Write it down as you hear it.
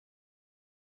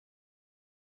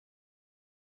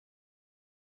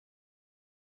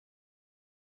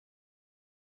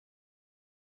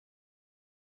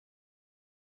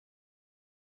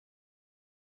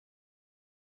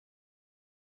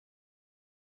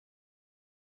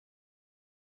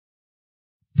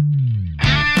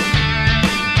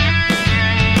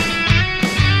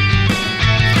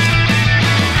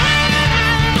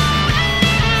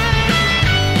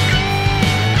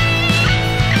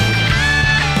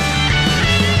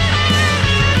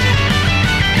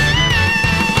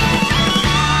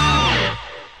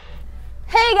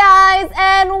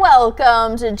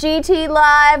Welcome to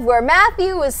GTLive, where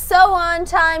Matthew was so on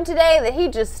time today that he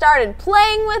just started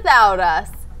playing without us.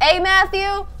 Hey,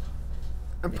 Matthew?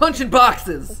 I'm punching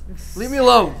boxes. Leave me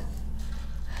alone.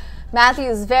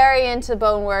 Matthew's very into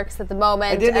Boneworks at the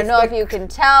moment. I don't know if you can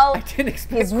tell. I didn't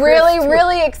expect He's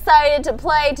really excited to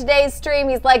play today's stream.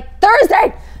 He's like,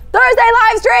 Thursday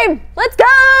live stream! Let's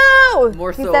go!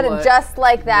 More so, he said it just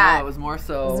like that. No, it was more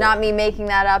so. It's not me making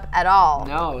that up at all.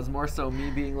 No, it was more so me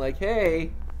being like,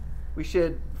 hey, we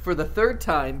should, for the third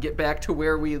time, get back to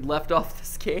where we had left off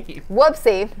this game.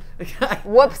 Whoopsie.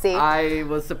 Whoopsie. I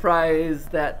was surprised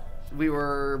that we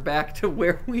were back to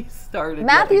where we started.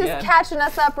 Matthew's catching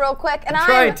us up real quick, and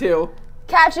I'm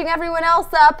catching everyone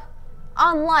else up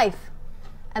on life.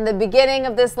 And the beginning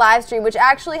of this live stream, which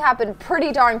actually happened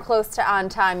pretty darn close to on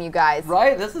time, you guys.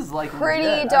 Right? This is like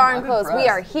pretty darn close. We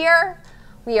are here.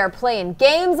 We are playing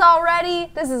games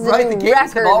already. This is a new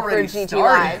record for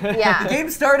GTLive. Yeah. The game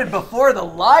started before the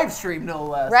live stream, no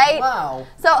less. Right? Wow.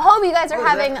 So hope you guys are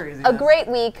having a great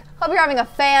week. Hope you're having a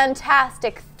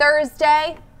fantastic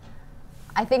Thursday.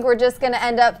 I think we're just going to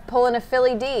end up pulling a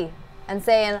Philly D and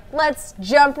saying, let's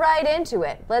jump right into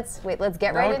it. Let's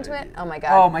get right into it. Oh my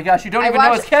God. Oh my gosh, you don't even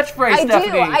know his catchphrase,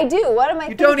 Stephanie. I do. What am I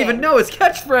thinking? You don't even know his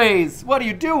catchphrase. What are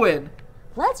you doing?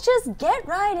 Let's just get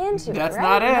right into it. That's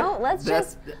not it. No, let's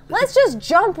just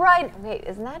jump right. Wait,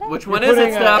 isn't that it? Which one is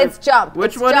it, Steph? It's jump.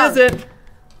 Which one is it?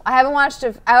 I haven't watched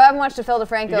a Phil DeFranco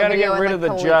video. You gotta get rid of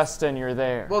the just and you're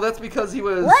there. Well, that's because he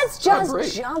was. Let's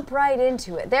just jump right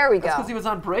into it. There we go. That's because he was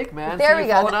on break, man. There we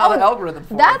go. Falling out of the algorithm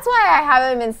for that's why I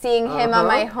haven't been seeing him on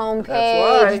my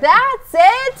homepage. That's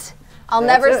it. I'll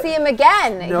never see him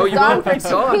again. No, He's you gone won't. for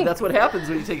 2 weeks. That's what happens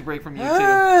when you take a break from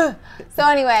YouTube. So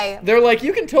anyway, they're like,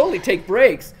 you can totally take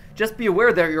breaks. Just be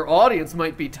aware that your audience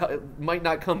might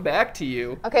not come back to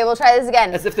you. Okay, we'll try this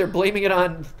again. As if they're blaming it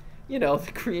on,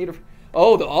 the creative.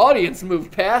 Oh, the audience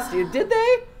moved past you. Did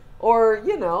they? Or,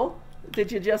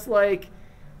 did you just like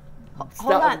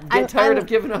get tired of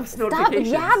giving us notifications?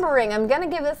 Stop yabbering. I'm going to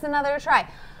give this another try.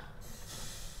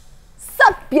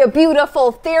 Sup, you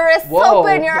beautiful theorists. Whoa.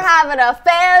 Hoping you're having a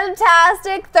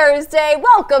fantastic Thursday.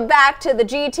 Welcome back to the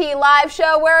GTLive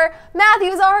show where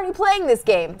Matthew's already playing this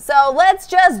game. So let's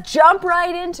just jump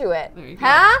right into it. There you go.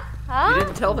 Huh? You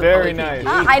didn't tell them. Very nice.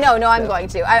 I know. No, I'm going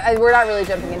to. We're not really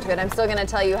jumping into it. I'm still going to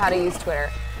tell you how to use Twitter,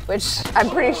 which I'm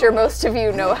pretty sure most of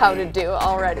you know how to do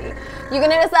already. You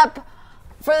can hit us up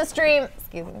for the stream.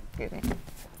 Excuse me.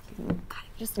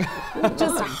 Just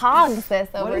hogs this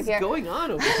over here. What is going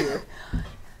on over here?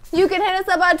 You can hit us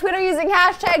up on Twitter using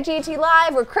hashtag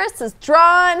GTLive, where Chris has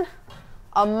drawn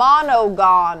a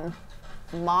monogon.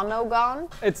 Monogon?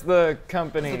 It's the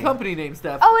company. It's the company name,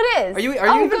 Steph. Oh, it is. Are you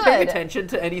even paying attention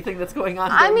to anything that's going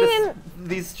on during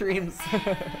these streams?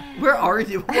 Where are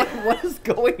you? What is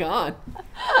going on?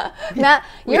 Matt,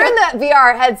 you're in the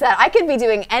VR headset. I could be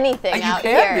doing anything out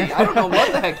here. You can be. I don't know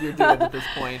what the heck you're doing at this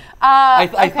point.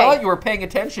 I thought you were paying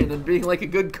attention and being like a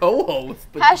good co-host.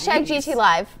 Hashtag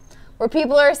GTLive, where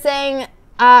people are saying,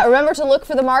 remember to look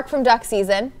for the mark from duck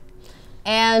season.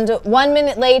 And 1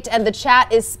 minute late, and the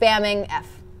chat is spamming F.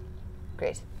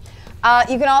 Great.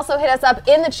 You can also hit us up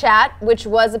in the chat, which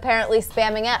was apparently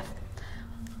spamming F,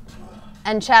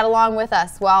 and chat along with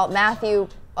us while Matthew,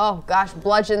 oh gosh,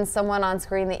 bludgeons someone on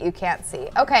screen that you can't see.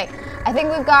 Okay, I think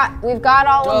we've got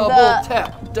all of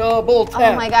the double tap.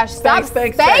 Oh my gosh, stop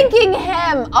spanking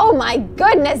him! Oh my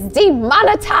goodness,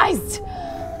 demonetized.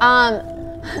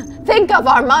 Think of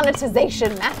our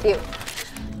monetization, Matthew.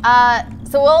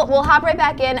 So we'll hop right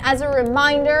back in. As a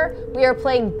reminder, we are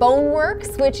playing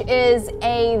Boneworks, which is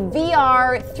a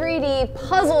VR 3D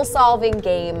puzzle-solving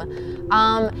game.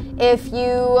 If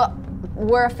you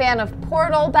were a fan of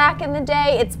Portal back in the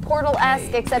day, it's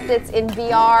Portal-esque, except it's in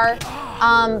VR.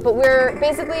 But we're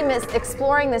basically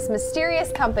exploring this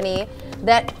mysterious company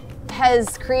that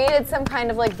has created some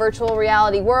kind of like virtual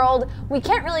reality world. We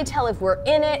can't really tell if we're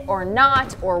in it or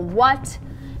not or what.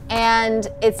 And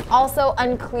it's also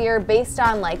unclear based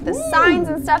on like the signs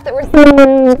and stuff that we're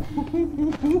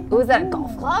seeing. Ooh, is that a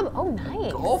golf club? Oh,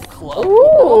 nice. Golf club?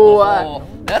 Ooh. Oh,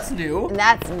 that's new. And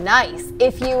that's nice.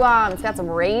 If you, it's got some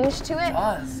range to it. It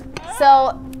does.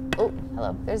 So, oh,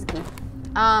 hello, there's a key.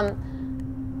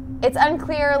 It's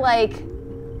unclear, like,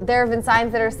 there have been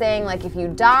signs that are saying, like, if you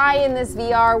die in this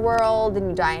VR world, then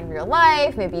you die in real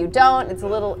life. Maybe you don't. It's a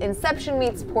little Inception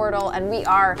meets Portal, and we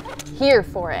are here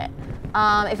for it.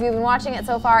 If you've been watching it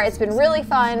so far, it's been really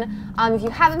fun. If you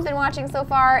haven't been watching so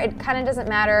far, it kind of doesn't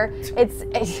matter.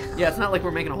 Yeah, it's not like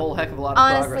we're making a whole heck of a lot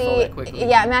of progress all that quickly.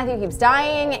 Yeah, Matthew keeps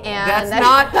dying, and that's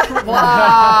not.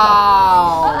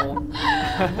 Wow.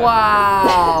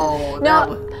 Wow.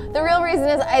 No, The real reason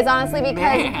is honestly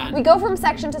because we go from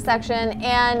section to section,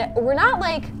 and we're not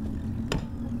like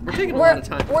we're taking a lot of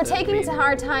time. We're taking a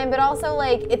hard time, but also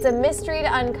like it's a mystery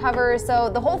to uncover. So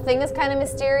the whole thing is kind of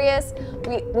mysterious.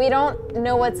 We don't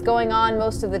know what's going on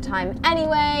most of the time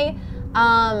anyway.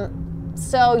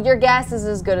 So your guess is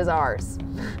as good as ours.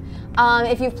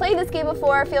 If you've played this game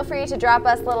before, feel free to drop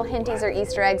us little hinties or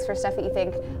Easter eggs for stuff that you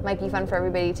think might be fun for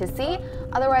everybody to see.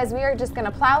 Otherwise, we are just going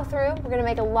to plow through. We're going to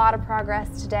make a lot of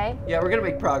progress today. Yeah, we're going to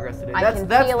make progress today. That's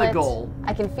the goal.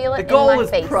 I can feel it in my face. The goal is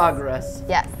progress.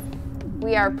 Yes.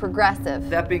 We are progressive.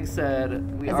 That being said,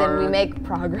 in we make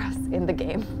progress in the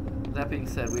game. That being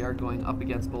said, we are going up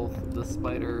against both the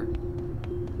spider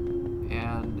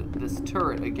and this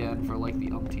turret again for like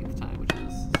the umpteenth time, which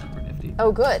is super nifty.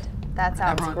 Oh, good. That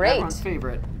sounds great. Everyone's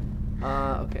favorite.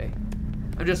 Okay.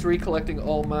 I'm just recollecting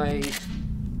all my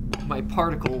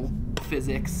particle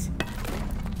physics.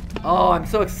 Oh, I'm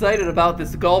so excited about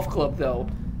this golf club, though.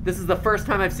 This is the first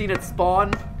time I've seen it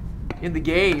spawn in the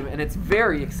game, and it's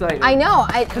very exciting. I know.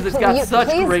 Because it's got such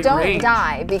great range. Please don't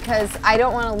die, because I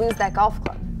don't want to lose that golf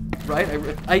club. Right?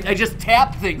 I just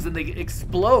tap things and they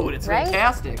explode. It's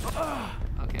fantastic.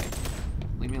 Okay.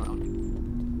 Leave me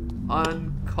alone.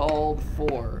 Uncalled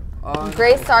for.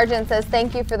 Grace Sargent says,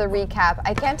 thank you for the recap.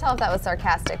 I can't tell if that was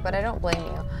sarcastic, but I don't blame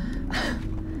you.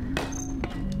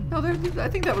 No, I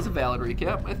think that was a valid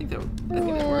recap. I think that worked.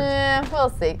 Yeah, we'll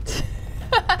see.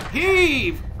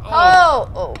 Heave!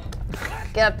 Oh!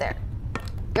 Get up there.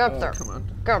 Go up there. Come on.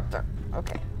 Go up there.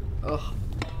 Okay. Ugh.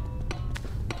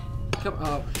 Come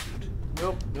on.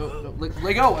 Nope.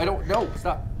 Let go. I don't know.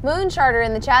 Stop. Moon Charter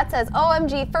in the chat says,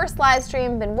 OMG, first live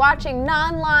stream, been watching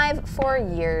non-live for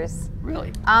years.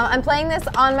 Really? I'm playing this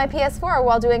on my PS4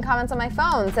 while doing comments on my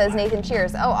phone, says Nathan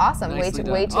Cheers. Oh, awesome. Way to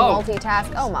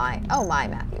multitask. Oh my,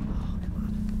 Matthew.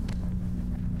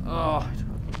 Oh,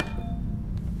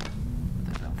 put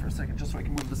that down for a second just so I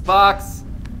can move this box.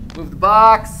 Move the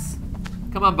box.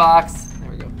 Come on, box. There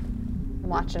we go. I'm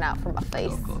watching out for my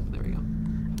face. Cool. There we go.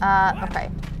 Okay.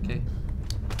 Okay.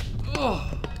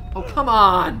 Oh, come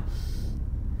on.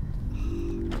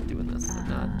 I'm not doing this.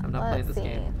 I'm not playing this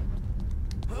game.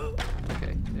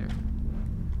 Okay, there.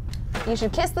 You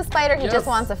should kiss the spider. He just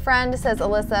wants a friend, says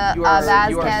Alyssa Vasquez. You are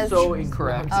Vasquez. so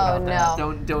incorrect about that.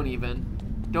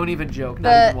 Don't even joke.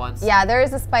 Not even once. Yeah, there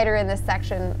is a spider in this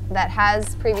section that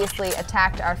has previously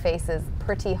attacked our faces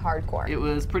pretty hardcore. It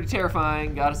was pretty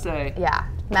terrifying, gotta say. Yeah,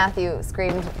 Matthew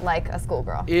screamed like a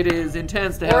schoolgirl. It is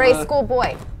intense to have or a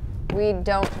schoolboy. We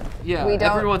don't. Yeah, we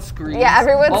don't. Everyone screams. Yeah,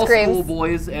 everyone all screams. All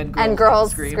schoolboys and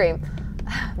girls scream.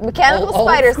 Mechanical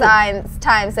Spider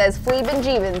Time says Fleeben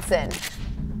Jeevenson.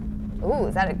 Ooh,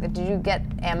 is that did you get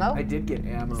ammo? I did get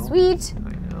ammo. Sweet. I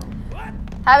know. What?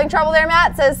 Having trouble there,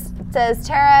 Matt, says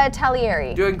Tara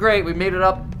Talieri. Doing great. We made it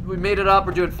up. We're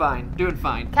doing fine.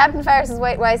 Captain Fire says,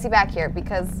 wait, why is he back here?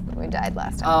 Because we died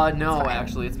last time. No,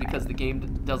 actually, it's because the game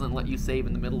doesn't let you save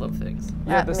in the middle of things.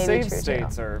 Yeah, the save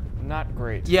states are not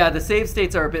great. Yeah, the save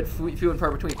states are a bit few and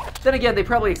far between. Then again, they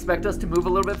probably expect us to move a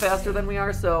little bit faster than we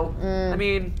are, so, I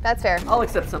mean... That's fair. I'll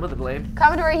accept some of the blame.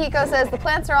 Commodore Hiko says, the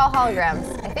plants are all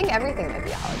holograms. I think everything might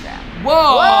be a hologram.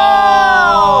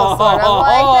 Whoa! Sort of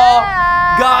like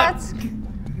that.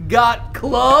 Got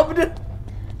clubbed?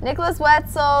 Nicholas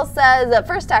Wetzel says,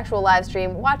 first actual live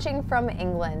stream, watching from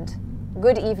England.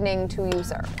 Good evening to you,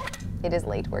 sir. It is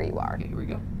late where you are. Okay, here we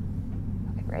go.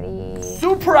 Okay, ready?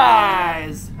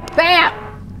 Surprise! Bam!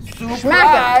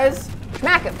 Surprise!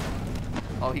 Smack him.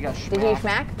 Oh, he got smacked. Did he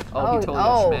smack? Oh, he totally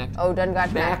got smacked. Oh, done got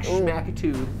smacked.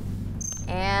 Smack-a-too.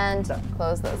 And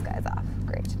close those guys off.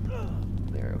 Great.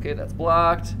 There, okay, that's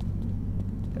blocked.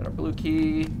 Got our blue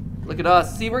key. Look at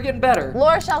us. See, we're getting better.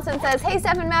 Laura Shelton says, hey,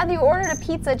 Steph and Matthew ordered a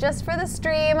pizza just for the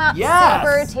stream. Yes!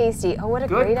 Super tasty. Oh, what a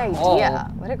great call.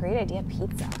 idea. What a great idea,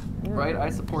 pizza. Right,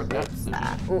 I support that decision.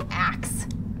 Ooh, axe.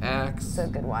 Axe. That's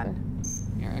a good one.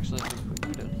 Here, actually, I'm going to put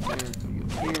you down here.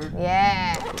 Put you here.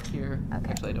 Yeah. Put here. Okay.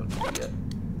 Actually, I don't need it yet.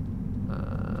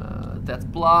 That's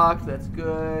blocked. That's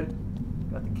good.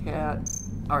 Got the cat.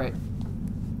 All right.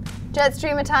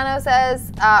 Jetstream Matano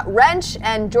says wrench,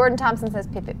 and Jordan Thompson says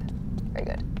pip pip. Very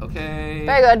good. Okay.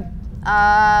 Very good.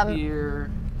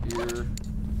 Here.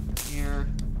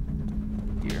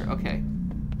 Okay.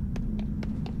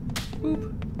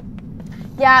 Boop.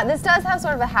 Yeah, this does have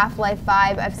sort of a Half-Life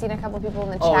vibe. I've seen a couple people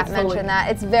in the chat mention that.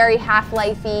 It's very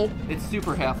Half-Life-y. It's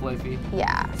super Half-Life-y.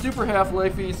 Yeah. Super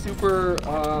Half-Life-y, super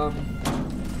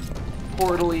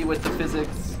Portal-y with the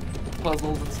physics,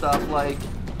 puzzles and stuff, like,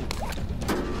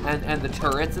 and the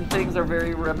turrets and things are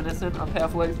very reminiscent of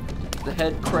Half-Life. The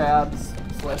head crabs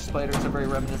 / spiders are very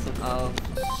reminiscent of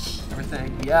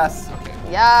everything. Yes. Okay.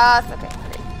 Yes. Okay.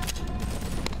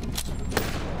 Great.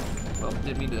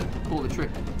 didn't mean to pull the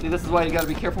trigger. See, this is why you gotta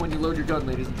be careful when you load your gun,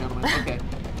 ladies and gentlemen. Okay.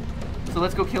 So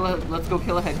let's go kill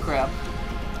a head crab.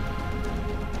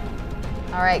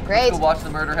 All right, great. Let's go watch the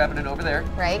murder happening over there.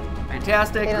 Right.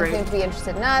 Fantastic, They don't great. seem to be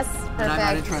interested in us. Perfect. And I'm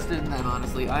not interested in them,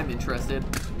 honestly. I'm interested.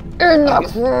 I've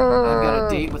I've got a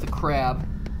date with a crab.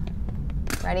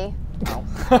 Ready? No.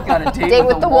 I've got a date, Date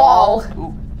with a the wall.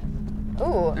 Ooh.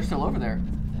 Ooh. They're still over there.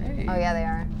 Hey. Oh yeah, they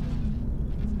are.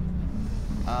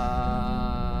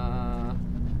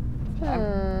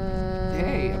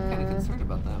 Hey, I'm kind of concerned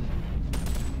about them.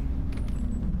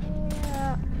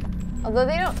 Yeah. Although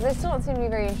they still don't seem to be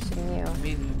very interested in you. I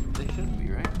mean, they shouldn't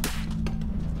be, right?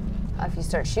 If you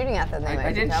start shooting at them,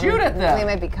 I didn't shoot at them. They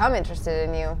might become interested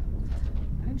in you.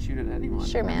 I didn't shoot at anyone.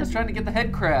 Sure, man. I'm just trying to get the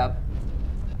head crab.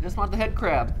 I just want the head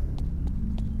crab.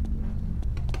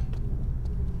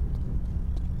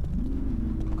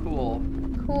 Cool.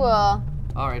 Cool.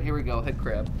 All right, here we go. Head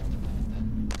crab.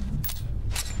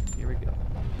 Here we go.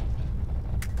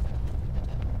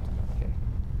 Okay.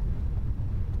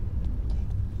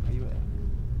 Where you at?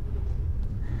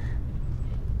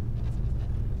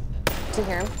 Do you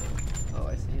hear him? Oh,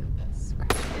 I see him.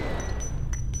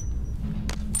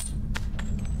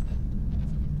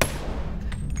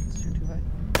 Shoot too high.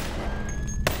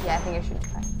 Yeah, I think you're shooting too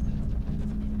high.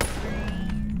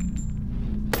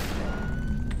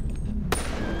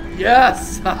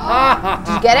 Yes!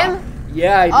 Did you get him?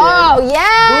 Yeah, I did. Oh,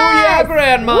 yeah! Booyah,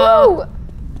 Grandma! Woo!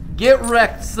 Get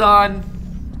wrecked, son.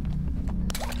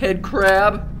 Head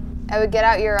crab. I would get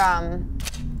out your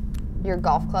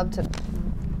golf club to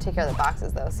take care of the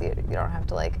boxes, though, so you don't have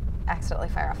to, like, accidentally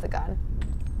fire off the gun.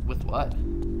 With what?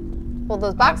 Well,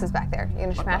 those boxes back there. You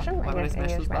gonna smash them? Why would I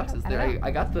smash those boxes? There, I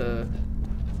got the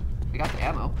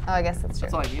ammo. Oh, I guess that's true.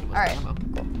 That's all I needed was all right. the ammo.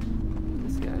 Cool.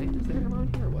 This guy, is there ammo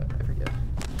in here or what? I forget.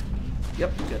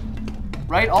 Yep, good.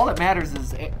 Right? All that matters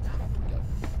is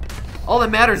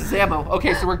ammo.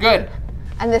 Okay, so we're good.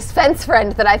 And this fence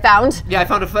friend that I found. Yeah, I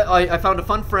found a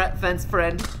fun fence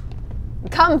friend.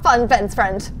 Come, fun fence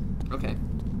friend. Okay.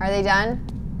 Are they done?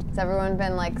 Has everyone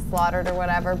been like slaughtered or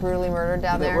whatever, brutally murdered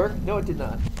down Did there? that work? No, it did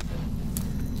not.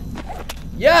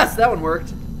 Yes, that one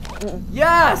worked.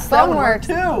 Yes, that one worked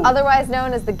too. Otherwise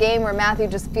known as the game where Matthew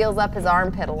just feels up his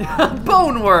armpit a lot.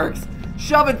 Boneworks.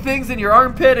 Shoving things in your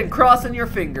armpit and crossing your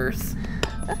fingers.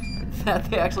 That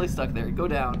they actually stuck there. Go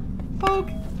down. Poke.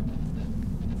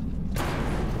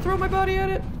 Throw my body at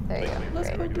it. There you go. Let's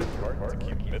Great. go.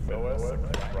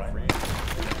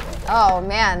 Oh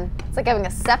man, it's like having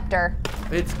a scepter.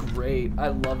 It's great. I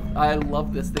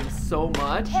love this thing so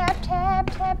much. Tap tap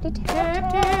tap tap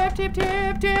Tap tap tap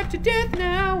tap tap to death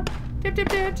now. Tap tap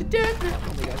tap to death now.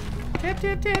 Oh my gosh. Tap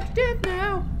tap tap to death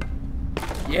now.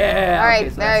 Yeah. All right, okay,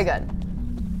 so very that's- good.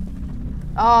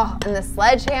 Oh, and the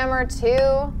sledgehammer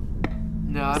too.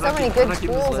 No, I'm So not many keeping- I'm good not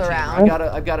keeping the tools sledgehammer. around.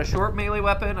 I've got a short melee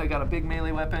weapon. I got a big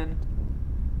melee weapon.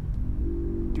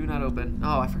 Do not open.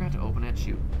 Oh, I forgot to open it.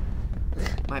 Shoot.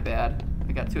 My bad.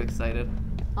 I got too excited.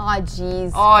 Aw,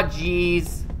 jeez. Aw,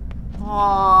 jeez.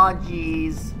 Aw,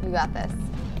 jeez. You got this.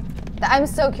 I'm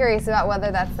so curious about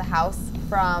whether that's the house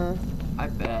from I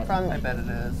bet. From- I bet it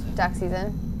is. duck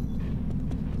season.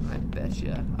 I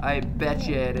betcha. I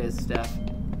betcha it is, Steph.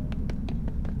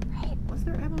 Right. Was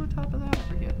there ammo on top of that? I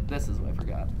forget. This is what I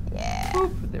forgot. Yeah.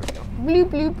 Boop. There we go. Bloop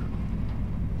bloop.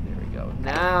 There we go.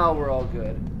 Now we're all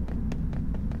good.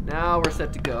 Now we're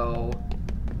set to go.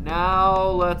 Now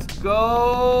let's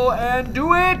go and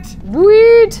do it!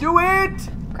 Sweet. Do it!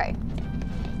 Okay.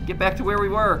 Get back to where we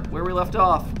were, where we left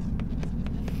off.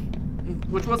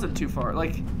 Which wasn't too far.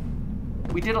 Like,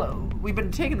 we've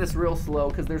been taking this real slow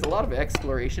because there's a lot of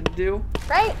exploration to do.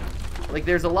 Right. Like,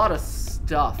 there's a lot of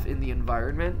stuff in the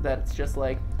environment that's just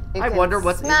like, You I can wonder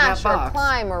what's in that smash or box.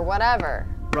 climb or whatever.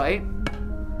 Right?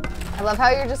 I love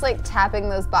how you're just like tapping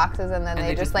those boxes and then And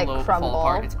they just like fall crumble.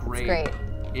 apart. It's great. It's great.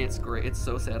 It's great. It's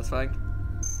so satisfying.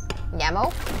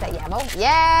 Yammo? Is that Yammo?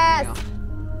 Yes! There we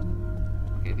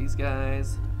go. Okay, these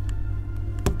guys.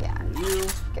 Yeah. Pull you.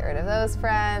 Get rid of those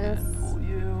friends. And pull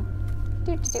you.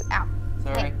 Do, do, do. Ow.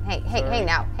 Sorry. Hey Sorry.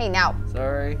 now. Hey now.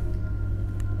 Sorry.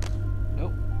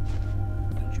 Nope.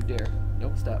 Don't you dare.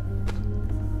 Nope, stop.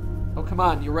 Oh, come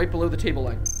on. You're right below the table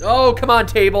line. Oh, come on,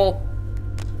 table.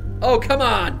 Oh, come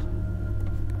on.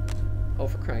 Oh,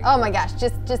 for crying. Oh my gosh.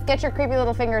 Just get your creepy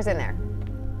little fingers in there.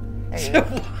 There you go.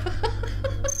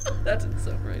 That didn't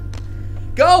sound right.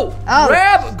 Go! Oh,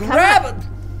 grab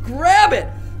it!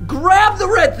 Grab the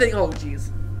red thing! Oh, jeez.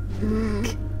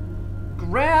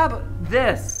 Grab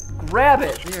this. Grab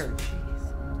it. There,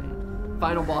 jeez.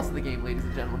 Final boss of the game, ladies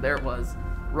and gentlemen. There it was.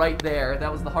 Right there. That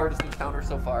was the hardest encounter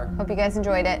so far. Hope you guys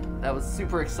enjoyed it. That was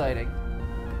super exciting.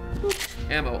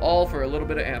 Ammo. All for a little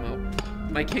bit of ammo.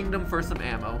 My kingdom for some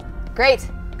ammo.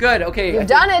 Great. Good, okay. You've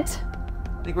done it.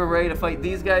 I think we're ready to fight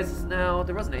these guys now.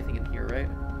 There wasn't anything in here, right?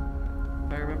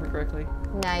 If I remember correctly.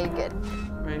 Nah, you're good.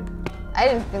 Right. I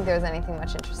didn't think there was anything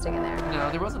much interesting in there. No,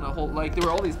 there wasn't a whole, like, there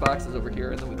were all these boxes over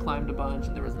here, and then we climbed a bunch,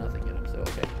 and there was nothing in them, so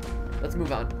okay. Let's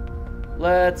move on.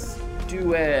 Let's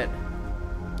do it.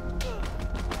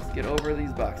 Let's get over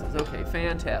these boxes. Okay,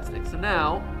 fantastic. So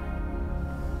now,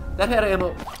 that had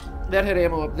ammo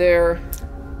up there.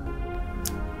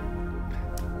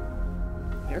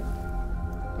 Here?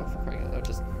 Oh, for crying out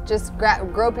loud, Just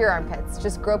grope your armpits.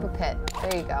 Just grope a pit.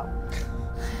 There you go.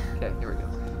 Okay, here we go.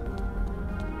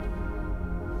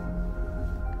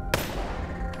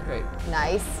 Great.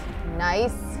 Nice.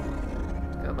 Nice.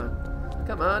 Come on.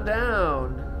 Come on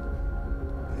down.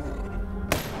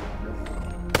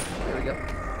 There we go.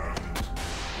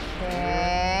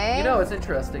 Okay. You know, it's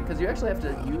interesting because you actually have to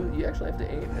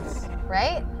aim. It's,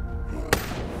 right?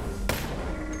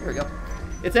 here we go.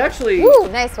 It's actually. Ooh,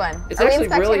 nice one. It's Are we in actually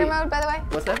spectator really- mode, by the way?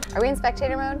 What's that? Are we in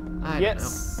spectator mode? I don't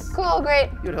Yes. Cool,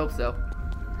 great. know. You would hope so.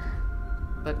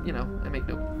 But you know, I make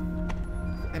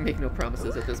no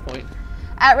promises at this point.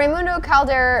 At Raimundo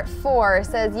Calder 4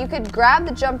 says you could grab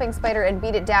the jumping spider and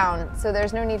beat it down, so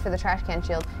there's no need for the trash can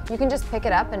shield. You can just pick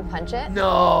it up and punch it.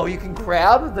 No, you can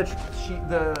grab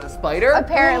the spider.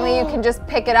 Apparently, you can just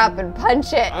pick it up and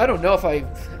punch it. I don't know if I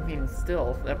mean,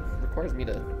 still, that requires me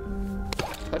to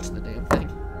touch the damn thing.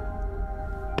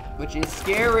 Which is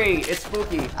scary. It's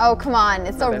spooky. Oh, come on.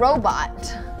 It's a bad.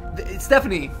 robot.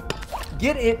 Stephanie,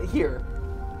 get in here.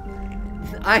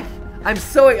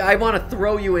 I want to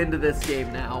throw you into this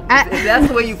game now. If that's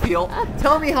the way you feel,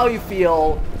 tell me how you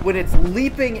feel when it's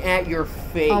leaping at your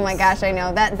face. Oh my gosh, I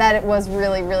know. That was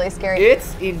really, really scary.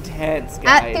 It's intense,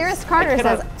 guys. At Theorist Carter I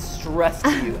cannot says- stress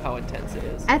to you how intense it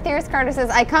is. At Theorist Carter says,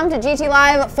 I come to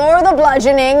GTLive for the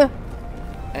bludgeoning.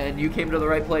 And you came to the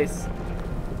right place.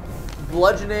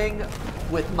 Bludgeoning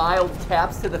with mild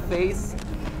taps to the face.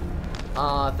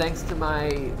 Thanks to my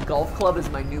golf club is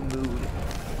my new mood.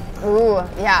 Ooh,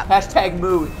 yeah. Hashtag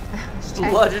mood. Hashtag-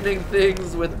 Bludgeoning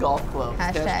things with golf clubs.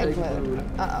 Hashtag mood.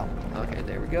 Uh-oh. Okay,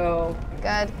 there we go.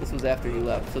 Good. This was after you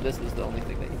left, so this was the only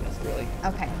thing that you missed, really.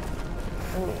 Okay.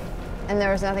 Ooh. And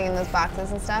there was nothing in those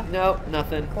boxes and stuff? Nope,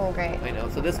 nothing. Cool, great. I know.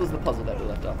 So this was the puzzle that we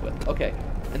left off with. Okay.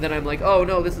 And then I'm like, oh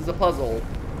no, this is a puzzle.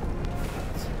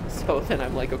 So then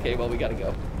I'm like, okay, well we gotta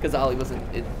go, because Ollie was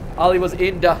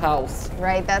in the house.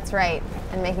 Right, that's right.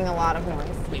 And making a lot of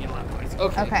noise. Making a lot of noise.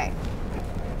 Okay. Okay.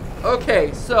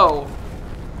 Okay, so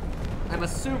I'm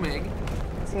assuming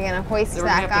So you're gonna hoist that we're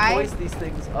gonna that have guy? to hoist these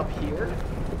things up here.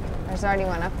 There's already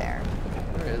one up there.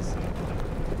 There is.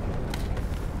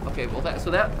 Okay, well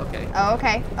okay. Oh,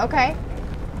 okay, okay.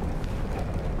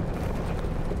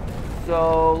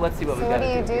 So let's see what we So gotta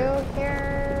what do you here. do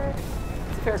here?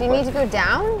 It's a fair Do you need to question. go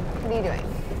down? What are you doing?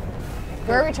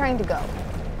 Where are we trying to go?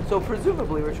 So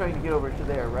presumably we're trying to get over to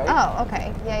there, right? Oh,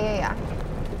 okay. Yeah.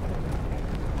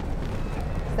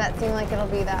 Does that seem like it'll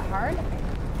be that hard?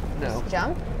 No. Just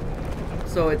jump?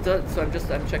 So it does. So I'm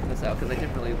checking this out because I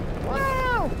didn't really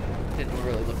Wow!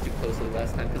 look too closely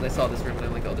last time because I saw this room and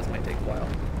I'm like, oh, this might take a while.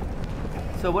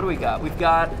 So what do we got? We've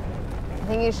got. I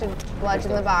think you should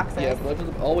bludgeon the boxes. Yeah,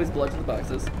 always bludgeon the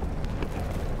boxes.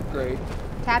 Great.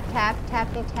 Tap, tap,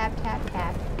 tappy, tap, tap,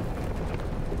 tap.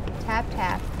 Tap,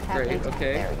 tap, tap, Great, and tap.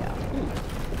 okay. There we go. Ooh.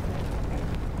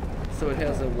 So it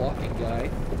has a walking guy.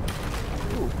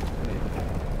 Ooh. Okay.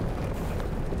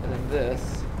 And then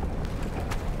this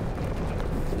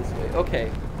way.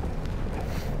 Okay.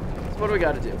 So what do we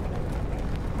got to do?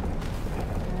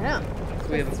 I don't know. So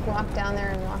we have Just walk down there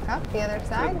and walk up the other We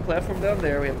side. have a platform down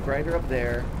there. We have a grinder up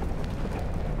there.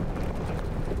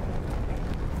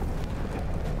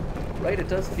 Right, it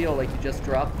does feel like you just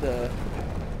dropped the.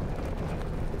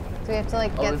 Do we have to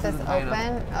like Oh, get this this isn't high enough.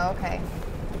 open? Oh, okay.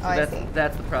 So I that's see.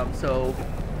 that's the problem. So.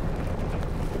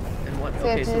 And what? So we Okay,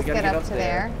 have to so we just gotta get up to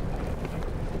there.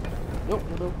 Nope,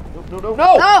 no.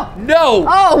 Oh! No!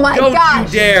 Oh my Don't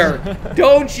gosh! you dare!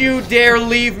 Don't you dare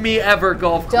leave me ever,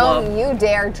 golf club. Don't you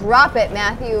dare drop it,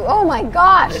 Matthew. Oh my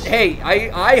gosh! Hey,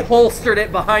 I holstered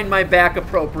it behind my back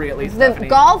appropriately, The Stephanie.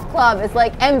 golf club is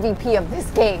like MVP of this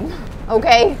game,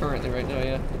 okay? Currently, right now,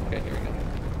 yeah. Okay, here we go.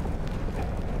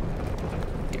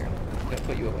 Here, I'm gonna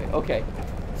put you away. Okay,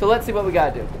 so let's see what we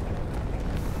gotta do.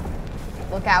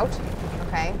 Look out.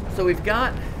 Okay. So we've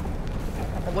got.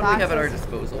 The What do we have at our box is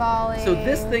disposal? falling. So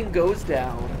this thing goes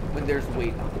down when there's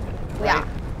weight on it, right?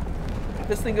 Yeah.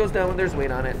 This thing goes down when there's weight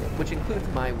on it, which includes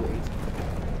my weight.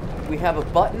 We have a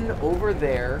button over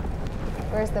there,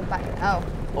 Where's the button?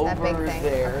 Oh, that big thing.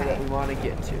 there Okay. that we want to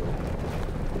get to.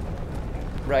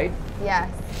 Right?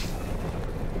 Yes.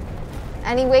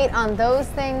 any weight on those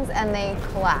things and they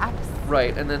collapse.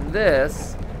 Right, and then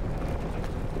this.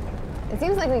 It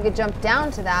seems like we could jump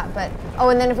down to that, but oh,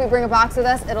 and then if we bring a box with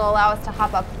us, it'll allow us to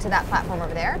hop up to that platform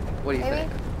over there. What do you think?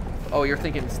 Oh, you're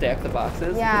thinking stack the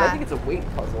boxes? Yeah. 'Cause I think it's a weight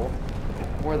puzzle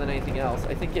more than anything else.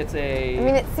 I think it's a. I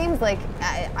mean, it seems like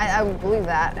I would believe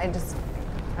that. I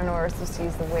don't know where we're supposed to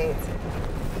use the weights.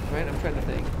 Right, I'm trying to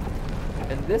think.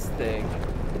 And this thing.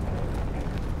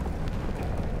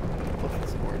 What's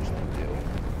this orange thing do?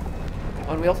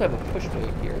 Oh, and we also have a push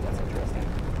weight here. That's interesting.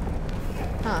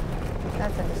 Huh.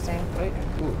 That's interesting. Right?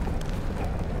 Ooh.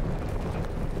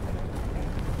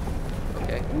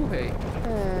 Okay. Ooh, hey.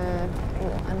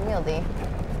 Ooh, unwieldy. A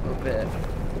little bit.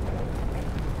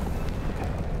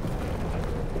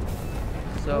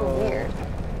 So. Ooh, weird.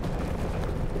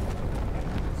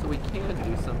 So we can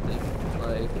do something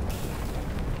like.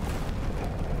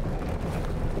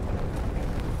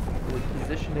 We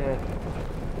position it.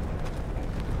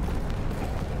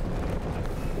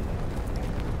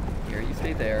 Here, you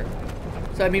stay there.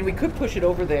 So, I mean, we could push it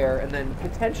over there and then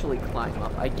potentially climb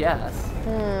up, I guess.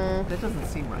 That doesn't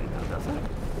seem right now, does it?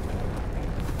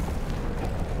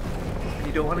 And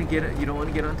you don't want to get it. You don't want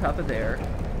to get on top of there.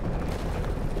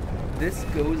 This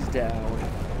goes down.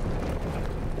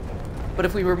 But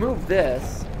if we remove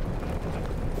this,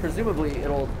 presumably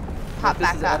it'll Pop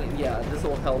back up. Yeah, this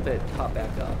will help it pop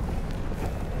back up.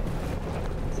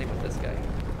 Same with this guy.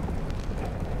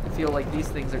 I feel like these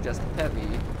things are just heavy.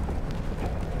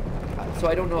 So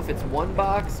I don't know if it's one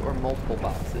box or multiple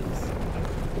boxes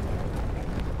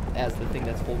as the thing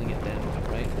that's holding it down,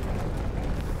 right?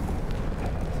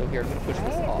 So here, I'm going to push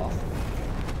this off.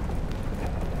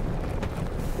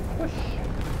 Push.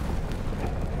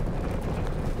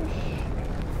 Push.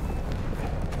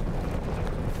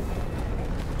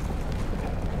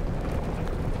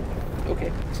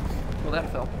 Okay. Well, that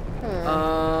fell.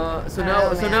 So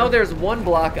now there's one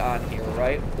block on here,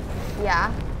 right?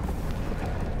 Yeah.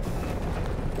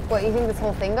 What, you think this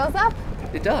whole thing goes up?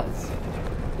 It does.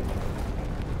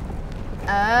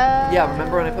 Yeah,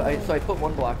 remember when I put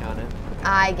one block on it.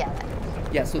 I get it.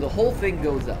 Yeah, so the whole thing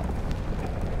goes up.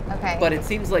 Okay. But it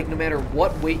seems like no matter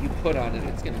what weight you put on it,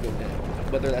 it's going to go down.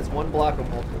 Whether that's one block or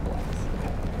multiple blocks.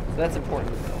 So that's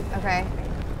important to know. Okay.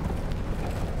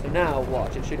 So now,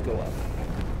 watch, it should go up.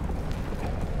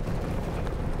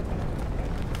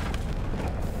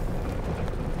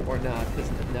 Or not, because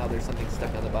now there's something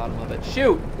stuck on the bottom of it.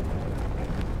 Shoot!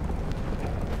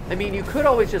 I mean, you could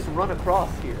always just run across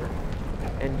here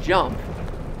and jump.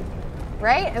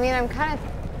 Right? I mean, I'm kind of,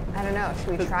 I don't know.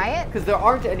 Should we try it? Because there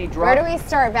aren't any drops. Where do we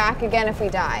start back again if we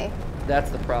die? That's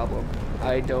the problem.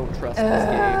 I don't trust this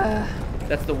game.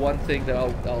 That's the one thing that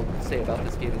I'll say about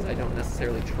this game is I don't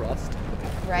necessarily trust.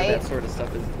 Right. That sort of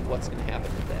stuff is what's going to happen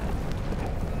with that.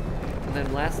 And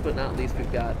then last but not least,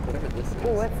 we've got whatever this is.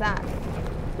 Ooh, what's that?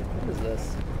 What is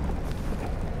this?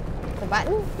 The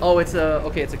button? Oh, it's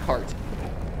a cart.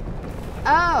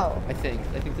 Oh. I think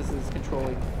this is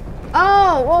controlling.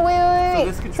 Oh, well,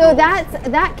 wait. So this So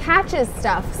that catches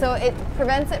stuff. So it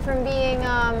prevents it from being,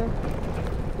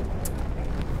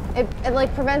 it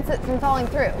like prevents it from falling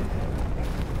through.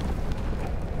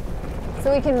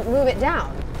 So we can move it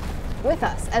down with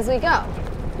us as we go.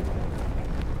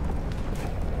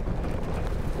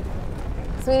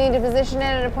 So we need to position it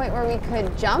at a point where we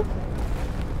could jump,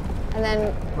 and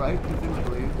then. Right,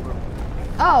 presumably.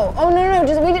 Oh,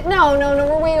 no,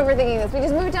 we're way overthinking this. We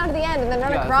just move it down to the end and then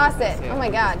run across it. Oh my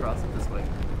god. Cross it this way.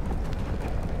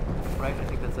 Right, I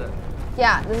think that's it.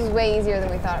 Yeah, this is way easier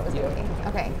than we thought it was going to be.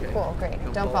 Okay, cool, great.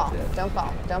 Don't fall. Yeah. Don't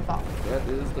fall. Don't fall. That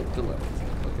is the dilemma.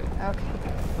 Okay. Okay.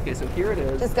 Okay, so here it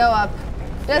is. Just go up.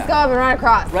 Just go up and run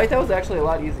across. Right, that was actually a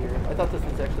lot easier. I thought this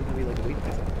was actually going to be like a weight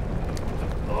puzzle.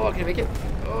 Oh, can I make it?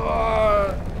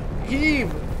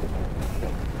 Heave!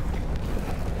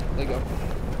 There you go.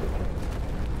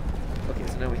 Okay,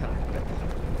 so now we hop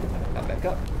back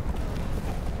up.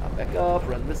 Hop back up,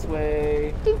 run this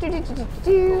way. Go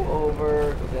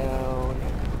over, go down.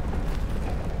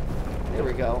 There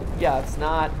we go. Yeah, it's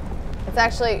not... It's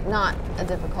actually not a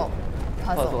difficult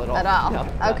puzzle at all. No,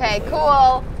 okay,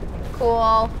 cool.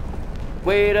 Cool.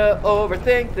 Way to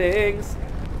overthink things.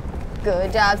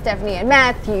 Good job, Stephanie and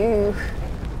Matthew.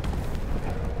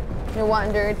 No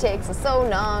wonder it takes us so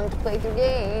long to play through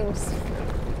games.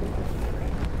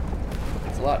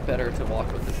 It's a lot better to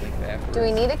walk with this thing backwards. Do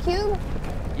we need a cube?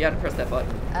 You have to press that button.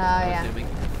 Oh, yeah. Assuming.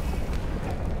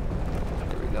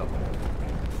 There we go.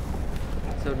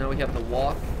 So now we have to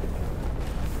walk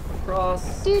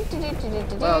across.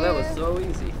 Wow, that was so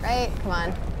easy. Right? Come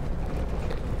on.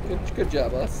 Okay. Good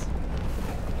job, us.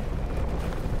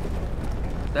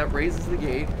 That raises the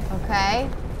gate. Okay.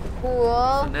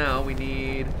 Cool. So now we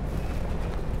need...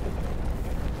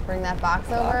 Bring that box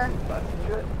over. Box is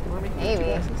good. Maybe.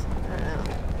 I don't know.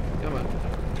 Come on.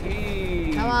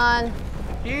 Heave. Come on.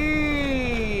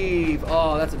 Heave.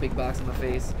 Oh, that's a big box in my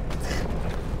face.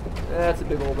 That's a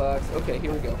big old box. Okay,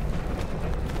 here we go.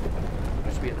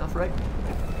 That should be enough, right?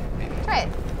 Maybe. Try it.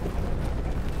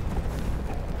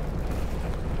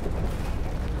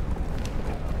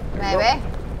 Maybe.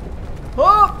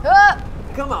 Oh!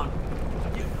 Oh! Come on.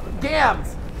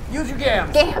 Gams. Use your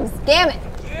gams. Gams. Gam it.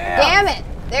 Gam it.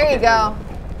 There you go.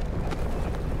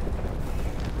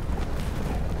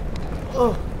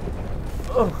 Oh.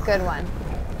 Oh. Good one.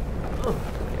 Oh.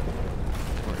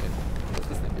 What's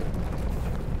this thing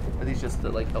do? Are these just to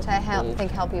like help To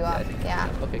help you up. Yeah.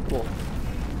 Okay, cool.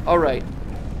 All right.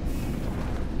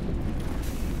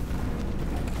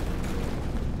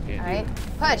 All right.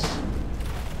 Push.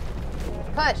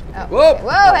 Push. Oh. Whoa. Okay.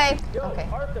 Whoa. Hey. Yo, Okay.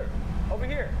 Arthur, over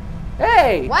here.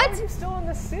 Hey. What? Why are you still in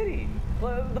the city?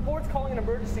 The board's calling an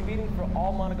emergency meeting for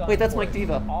all Monogon. Wait, that's boards. Mike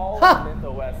Diva. All Huh. of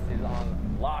Mytho West is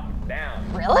on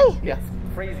lockdown. Really? Yeah.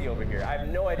 Crazy over here. I have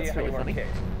no idea That's how really you weren't funny.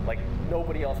 kicked. Like,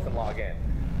 nobody else can log in.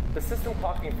 The system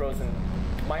clock being frozen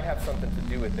might have something to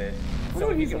do with it.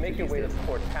 So if you can make your way to the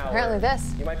port tower, Apparently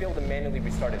this. you might be able to manually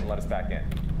restart it and let us back in.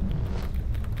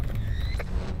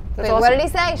 That's Wait, awesome. what did he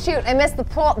say? Shoot, I missed the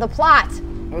plot.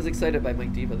 I was excited by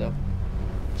Mike Diva though.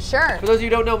 Sure. For those of you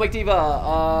who don't know Mike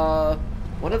Diva,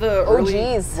 one of the early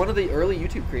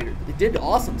YouTube creators. They did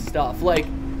awesome stuff. Like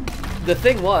the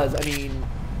thing was, I mean,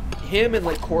 him and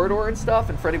like Corridor and stuff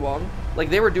and Freddie Wong, like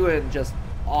they were doing just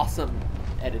awesome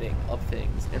editing of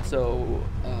things. And so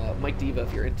Mike Diva,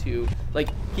 if you're into, like,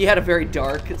 he had a very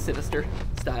dark, sinister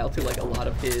style to like a lot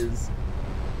of his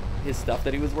stuff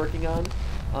that he was working on,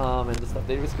 and the stuff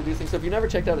that he was producing. So if you never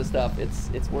checked out his stuff,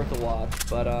 it's worth a watch.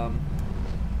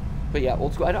 But yeah,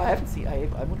 old school. I haven't seen. I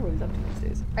wonder what he's up to these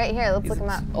days. Right here, let's He's look him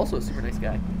up. Also a super nice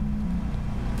guy.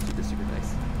 Super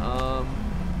nice.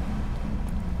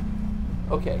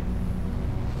 Okay.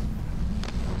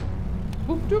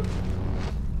 Boop, doop.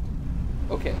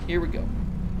 Okay, here we go.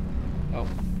 Oh.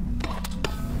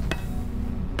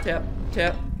 Tap,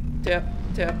 tap, tap,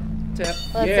 tap, tap.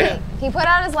 Let's Yeah. see. He put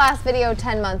out his last video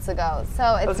 10 months ago,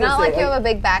 so it's was gonna not say, like you have a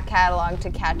big back catalog to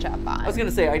catch up on. I was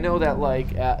gonna say, I know that,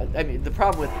 like, I mean, the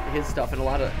problem with his stuff and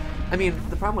the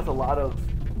problem with a lot of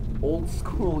old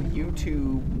school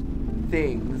YouTube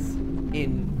things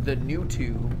in the new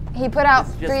tube. He put out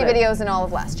It's 3 just that- videos in all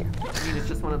of last year. I mean, it's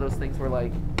just one of those things where,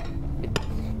 like,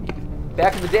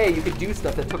 back in the day, you could do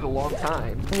stuff that took a long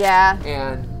time Yeah.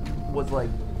 and was, like,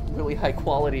 really high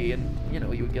quality, and, you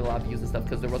know, you would get a lot of views and stuff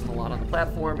because there wasn't a lot on the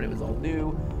platform and it was all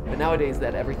new. But nowadays,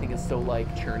 that everything is so, like,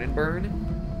 churn and burn,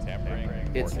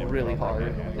 it's really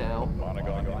hard now.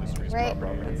 Right.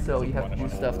 And so you have to do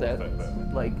stuff that,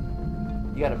 like,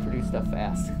 you gotta produce stuff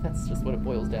fast. That's just what it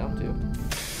boils down to.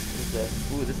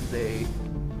 Ooh, this is a...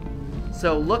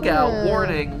 So, look out,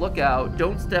 warning, look out,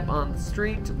 don't step on the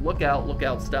street, look out,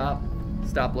 stop,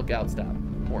 stop, look out, stop,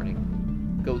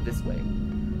 warning, go this way.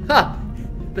 Ha!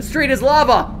 The street is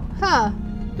lava! Huh.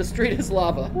 The street is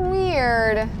lava.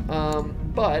 Weird.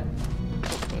 But...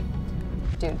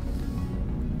 Dude.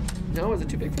 No, is it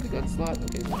too big for the gun slot?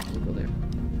 Okay, we'll go there.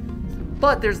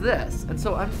 But there's this, and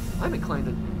so I'm inclined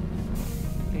to...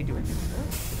 Can you do anything with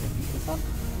that? Can I beat this up?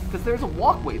 Because there's a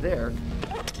walkway there.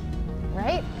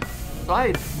 Right? So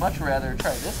I'd much rather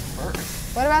try this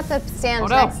first. What about the stand Oh,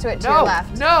 no. next to it to your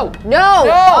left? No! No!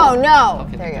 No! Oh, no!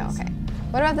 Okay, There you go, thanks. okay.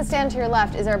 What about the stand to your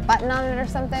left? Is there a button on it or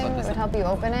something that this would one? help you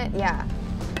open it? Yeah.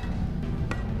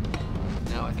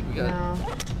 No, I think we got No.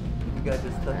 we got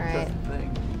just the Alright.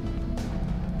 thing.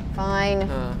 Fine.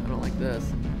 I don't like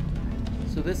this.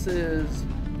 So this is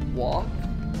walk.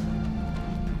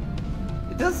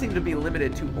 It does seem to be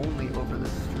limited to only over the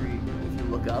street if you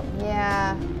look up.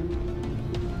 Yeah.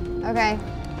 Okay.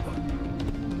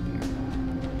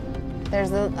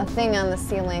 There's a thing on the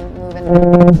ceiling moving.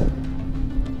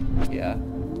 Yeah.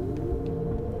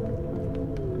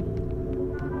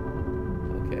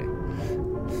 Okay.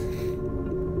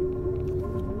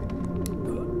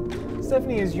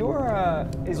 Stephanie, is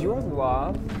your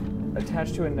love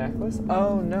attached to a necklace?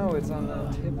 Oh no, it's on the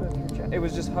tip of your chest. It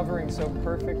was just hovering so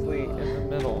perfectly in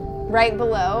the middle. Right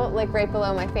below, like right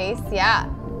below my face, yeah.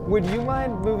 Would you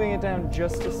mind moving it down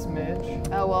just a smidge?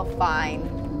 Oh, well,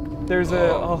 fine. There's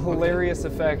a hilarious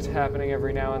effect happening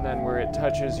every now and then where it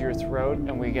touches your throat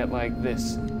and we get like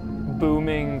this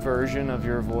booming version of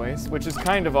your voice, which is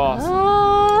kind of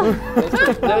awesome.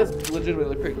 That is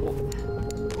legitimately pretty cool.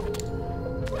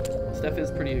 Steph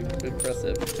is pretty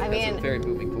impressive. She I has mean, a very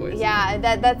booming voice. Yeah,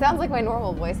 that sounds like my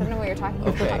normal voice. I don't know what you're talking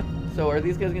Okay. about. So are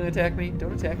these guys gonna attack me?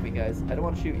 Don't attack me, guys. I don't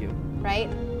want to shoot you. Right?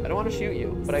 I don't want to shoot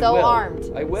you, but I So will. armed.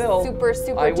 I will. Super,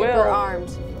 super, duper armed.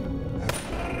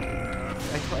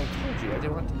 I told you I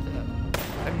didn't want to do that.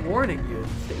 I'm warning you.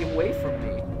 Stay away from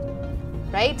me.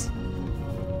 Right?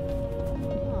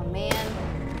 Oh man.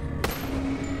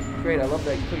 Great, I love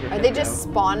that you put your Are head they just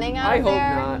down. spawning out I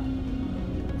there? hope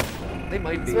not. They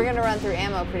might be. So we're gonna run through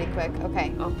ammo pretty quick.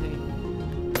 Okay. Okay.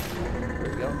 There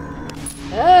we go.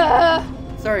 Ugh.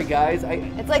 Sorry, guys.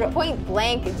 It's like point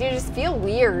blank. You just feel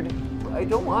weird. I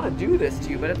don't want to do this to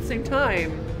you, but at the same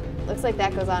time. Looks like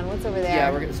that goes on. What's over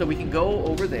there? Yeah, so we can go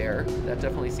over there. That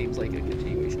definitely seems like a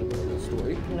continuation of the whole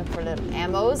story. I'm gonna put little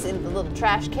ammos in the little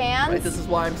trash cans. Right, this is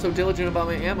why I'm so diligent about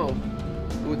my ammo.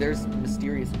 Ooh, there's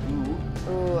mysterious goo.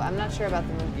 Ooh, I'm not sure about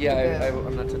the goo. Yeah,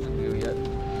 I'm not touching the goo yet.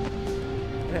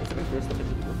 I have something throw stuff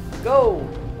into the goo. Go!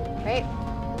 Right?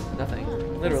 Nothing. Huh.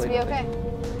 Literally Seems to be nothing. okay.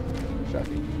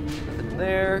 Shocking. Nothing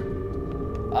there.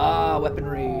 Ah,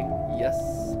 weaponry. Yes.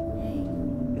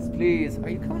 Yes, please. Are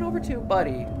you coming over too,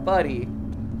 buddy? Buddy.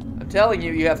 I'm telling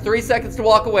you, you have 3 seconds to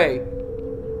walk away.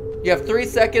 You have 3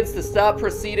 seconds to stop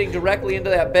proceeding directly into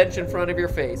that bench in front of your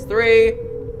face. 3,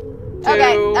 2.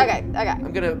 Okay.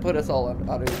 I'm gonna put us all out of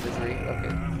your misery. Okay.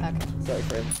 Okay. Sorry,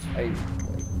 friends. I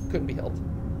couldn't be helped.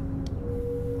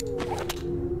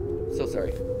 So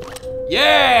sorry.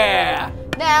 Yeah!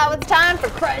 Now it's time for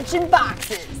crunching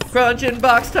boxes. Crunching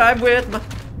box time with my...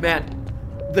 Man,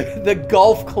 the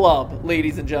golf club,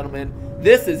 ladies and gentlemen.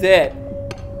 This is it.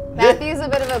 Matthew's a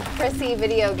bit of a prissy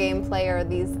video game player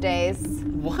these days.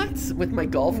 What? With my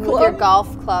golf club? With your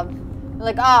golf club.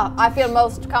 Like, oh, I feel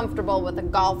most comfortable with a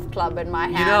golf club in my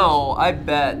hand. You know, I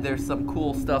bet there's some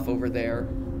cool stuff over there.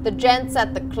 The gents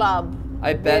at the club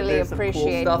I bet really there's some cool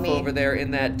appreciate stuff me. over there in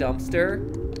that dumpster.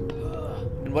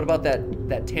 And what about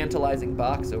that tantalizing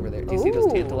box over there? Do you see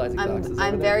those tantalizing boxes over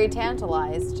I'm there? very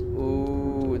tantalized.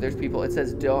 Ooh, there's people. It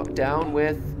says down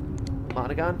with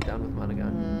Monogon. Down with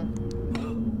Monogon.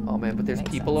 Oh man, but there's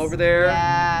Makes people sense. over there.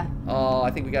 Yeah. Oh, I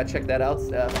think we gotta check that out,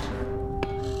 Steph.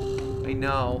 I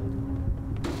know.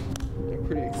 I'm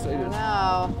pretty excited.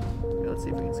 No. Okay, let's see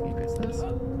if we can sneak past this.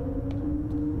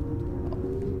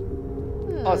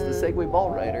 Oh, it's the Segway Ball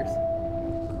Riders.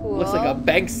 Cool. Looks like a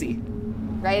Banksy.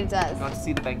 Right, it does. You want to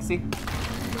see the Banksy?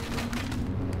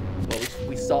 Well,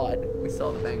 we saw it. We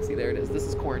saw the Banksy. There it is. This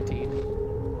is quarantined.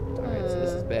 Alright, so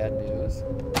this is bad news.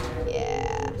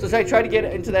 Yeah. So should I try to get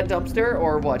into that dumpster,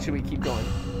 or what? Should we keep going?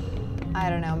 I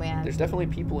don't know, man. There's definitely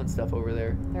people and stuff over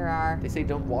there. There are. They say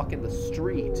don't walk in the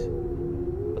street,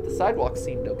 but the sidewalk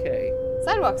seemed okay.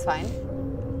 Sidewalk's fine.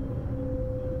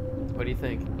 What do you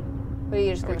think? What are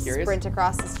you just Are we gonna curious? sprint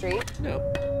across the street? No.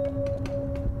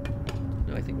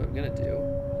 No, I think what I'm gonna do.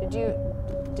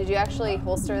 Did you actually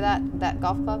holster that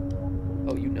golf club?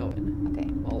 Oh, you know it. Okay.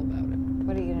 All about it.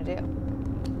 What are you gonna do?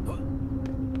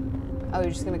 Oh,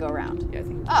 you're just gonna go around. Yeah, I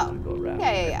think Oh. I'm gonna go around.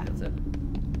 Yeah. That's it.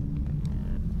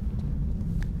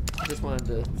 I just wanted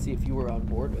to see if you were on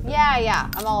board with it. Yeah,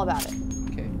 I'm all about it.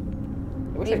 Okay.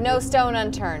 I wish I Leave no knew- stone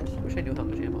unturned. I wish I knew how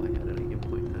much ammo I had at any given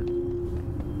point in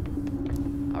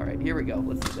time. All right, here we go.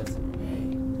 Let's do this.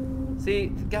 See,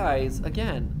 guys,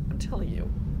 again, I'm telling you,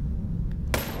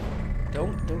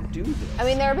 don't do this. I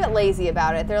mean, they're a bit lazy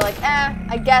about it. They're like,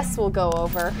 I guess we'll go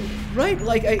over. Right?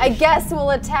 Like I guess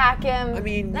we'll attack him. I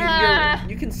mean, Ah.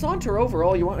 you can saunter over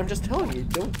all you want. I'm just telling you,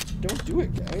 don't do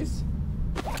it, guys.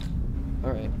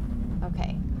 All right.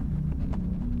 Okay.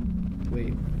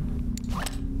 Wait.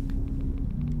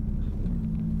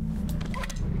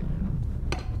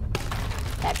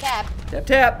 Tap. Tap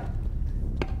tap.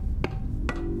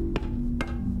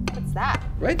 What's that?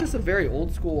 Right. This is a very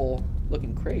old school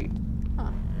looking crate.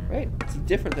 Huh. Right. It's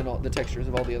different than all the textures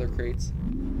of all the other crates.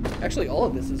 Actually, all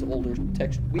of this is older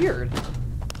texture. Weird.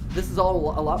 This is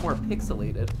all a lot more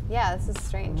pixelated. Yeah, this is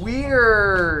strange.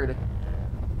 Weird.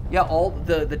 Yeah, all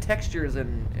the textures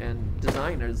and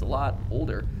design is a lot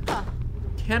older. Huh.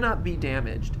 Cannot be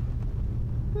damaged.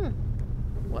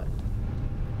 What?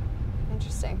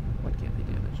 Interesting. What can't be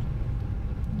damaged?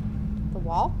 The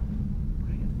wall? What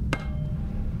are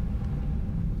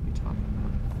you talking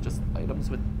about? Just items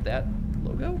with that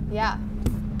logo? Yeah.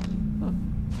 Huh.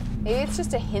 Maybe it's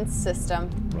just a hint system.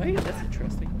 Right? That's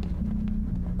interesting.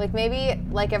 Like maybe,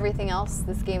 like everything else,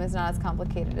 this game is not as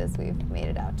complicated as we've made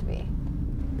it out to be.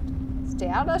 Stay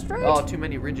out of the street. Oh, too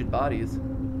many rigid bodies.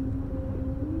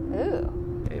 Ooh.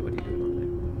 Hey, what are you doing over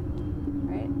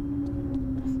Right.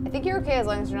 I think you're okay as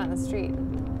long as you're not in the street. there?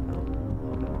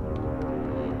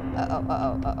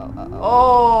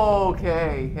 Uh-oh.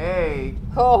 Okay, hey.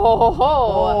 Ho ho ho ho.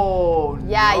 Oh,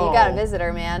 Yeah, no. you got a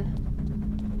visitor, man.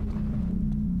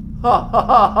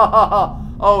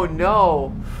 Oh,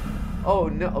 no. Oh,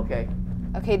 no. Okay.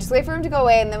 Okay, just wait for him to go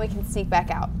away, and then we can sneak back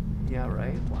out. Yeah,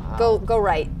 right. Wow. Go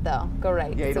right, though. Go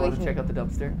right. Yeah, you don't want to check out the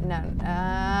dumpster? No.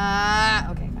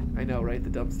 Okay, fine. I know, right? The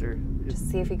dumpster. Just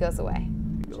see if he goes away.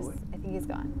 Away. I think he's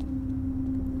gone.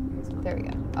 There we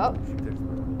go. Oh.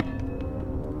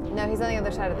 No, he's on the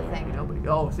other side of the thing. Nobody.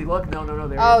 Oh, see, look. No. There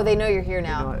Oh, he is. they know you're here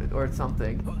now. Or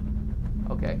something.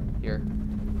 Okay, here.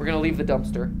 We're going to leave the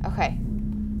dumpster. Okay.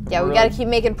 Yeah, we got to keep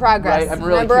making progress. Right, I'm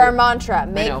really Remember our mantra,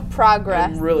 make I know. progress.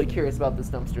 I'm really curious about this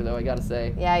dumpster, though, I got to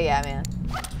say. Yeah, man.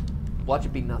 Watch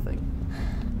it be nothing.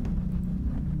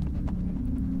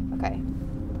 Okay.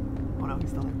 Oh, no, he's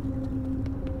still there.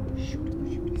 Shoot,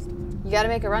 he's still there. You got to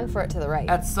make a run for it to the right.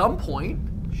 At some point,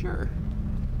 sure.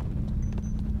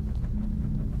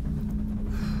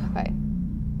 Okay.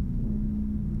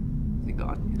 Is he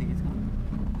gone? You think he's gone?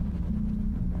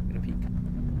 I'm gonna peek.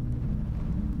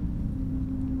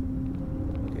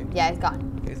 Okay. Yeah, he's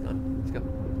gone. Okay, he's gone. Let's go.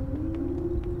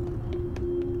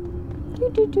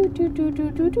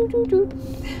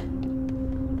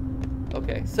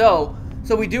 Okay, so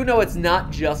we do know it's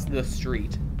not just the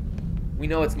street. We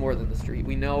know it's more than the street.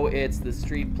 We know it's the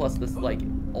street plus this, like,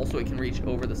 also it can reach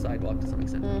over the sidewalk to some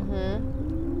extent. Mm-hmm.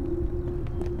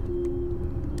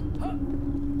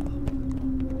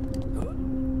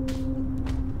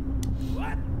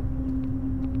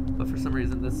 But for some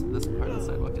reason, this part of the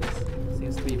sidewalk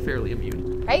seems to be fairly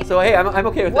immune. Right. So hey, I'm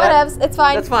okay with that. Whatevs, it's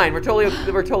fine. That's fine. We're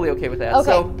totally okay with that. Okay.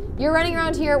 So, you're running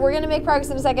around here. We're going to make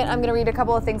progress in a second. I'm going to read a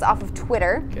couple of things off of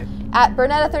Twitter. Okay. At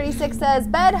Bernetta36 says,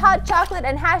 bed, hot chocolate,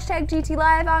 and hashtag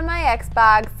GTLive on my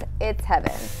Xbox. It's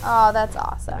heaven. Oh, that's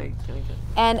awesome.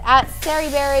 And at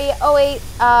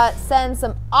SaryBerry08 sends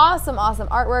some awesome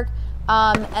artwork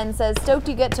and says, stoked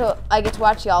I get to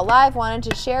watch y'all live.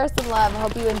 Wanted to share some love.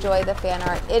 Hope you enjoy the fan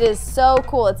art. It is so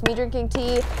cool. It's me drinking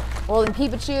tea. We're holding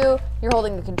Pikachu. You're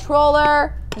holding the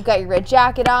controller. You've got your red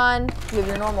jacket on. You have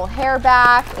your normal hair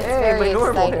back. It's very my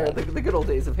normal exciting. hair. The good old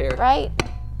days of hair. Right?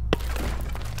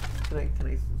 Can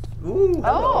I? Ooh.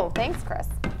 Hello. Oh, thanks, Chris.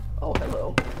 Oh,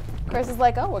 hello. Chris is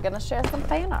like, oh, we're going to share some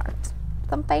fan art.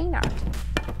 Some fan art.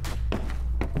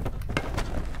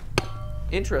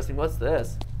 Interesting. What's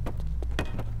this?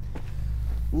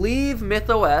 Leave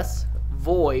MythOS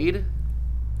void.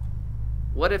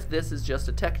 What if this is just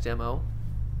a tech demo?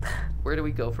 Where do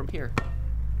we go from here?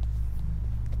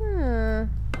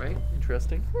 Right?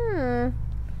 Interesting.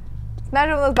 Smash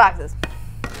open those boxes.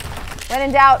 When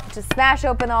in doubt, just smash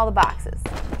open all the boxes.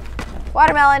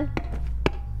 Watermelon.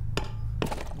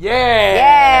 Yeah!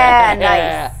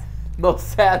 Yeah, nice.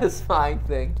 Most satisfying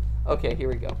thing. Okay, here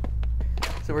we go.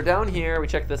 So we're down here. We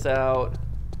check this out.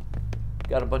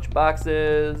 Got a bunch of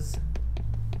boxes.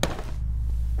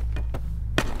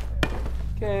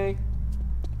 Okay.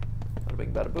 Bada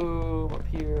bing, bada boom. Up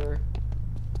here.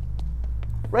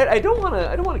 Right, I don't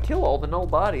want to kill all the null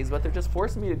bodies, but they're just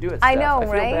forcing me to do it. I know, I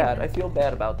feel right? bad. I feel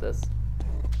bad about this.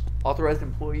 Authorized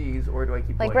employees, or do I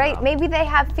keep Like, going right? up? Maybe they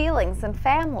have feelings and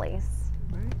families.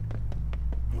 Right?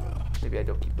 Maybe I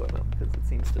don't keep going up because it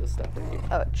seems to stop right here.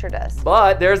 Oh, it sure does.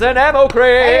 But there's an ammo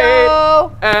crate.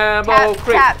 Hello. Ammo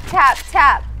crate. Tap, tap,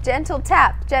 tap. Gentle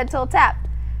tap, gentle tap.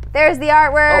 There's the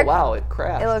artwork. Oh wow, it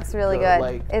crashed. It looks really The, good.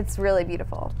 Like, It's really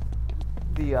beautiful.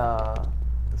 the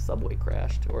subway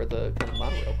crashed, or the kind of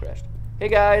monorail crashed. Hey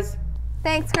guys,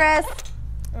 Thanks, Chris.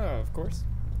 Oh, of course.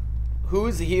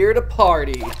 who's here to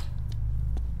party?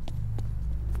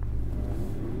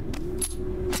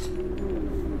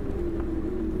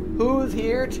 Who's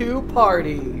here to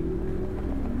party?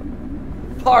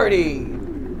 Party.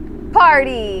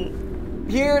 Party.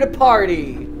 Here to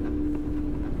party.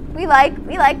 We like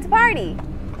to party,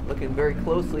 Looking very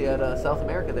closely at South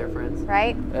America there, friends.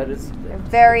 right? That is They're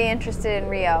very interested in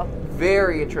Rio.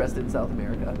 very interested in South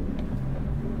America.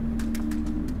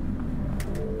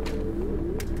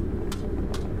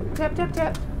 Tap, tap,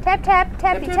 tap. Tap, tap,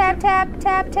 tappy, Tap, tap, tap,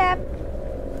 tap, tap, tap.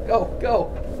 Go, go.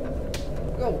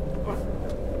 Go.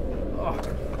 Oh.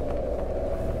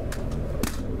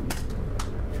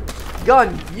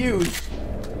 Gun used.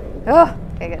 Oh,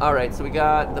 okay, good. All right, so we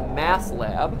got the mass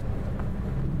lab.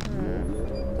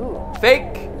 Ooh.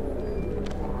 Fake.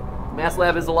 Mass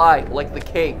lab is a lie, like the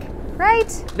cake.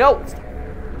 Right? No.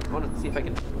 I want to see if I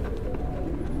can.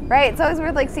 Right, it's always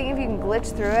weird like seeing if you can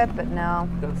glitch through it, but no.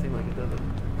 Doesn't seem like it does it.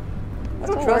 I I'm don't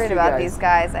so trust worried you about guys. these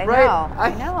guys. I Right? know. I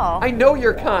know. I know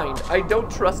you're kind. I don't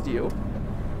trust you.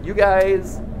 You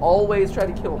guys always try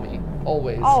to kill me.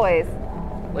 Always. Always.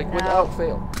 Like No. without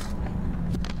fail.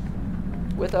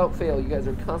 Without fail, you guys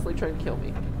are constantly trying to kill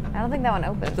me. I don't think that one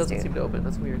opens, That doesn't dude. seem to open.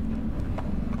 That's weird.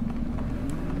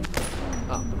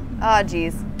 Oh, Oh,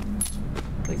 jeez.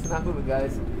 thanks for not moving,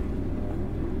 guys.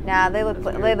 Nah, they look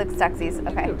sexies.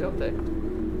 Okay. They do, don't they?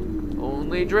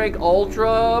 Only drink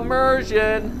ultra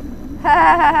immersion.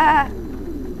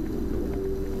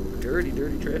 Dirty,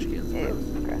 dirty trash cans. Ew,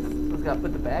 gross. Someone's got to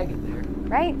put the bag in there.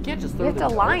 Right? You can't just You throw have the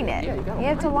to line garbage. it. Yeah, You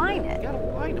have to line it. You gotta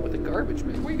line it with the garbage,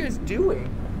 man. What are you guys doing?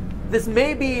 This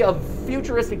may be a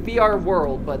futuristic VR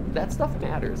world, but that stuff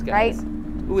matters, guys.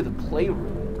 Right. Ooh, the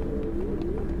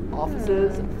playroom.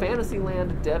 Offices,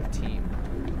 Fantasyland dev team.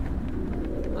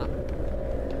 Huh.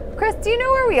 Chris, do you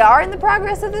know where we are in the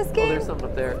progress of this Oh, game? there's something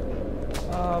up there.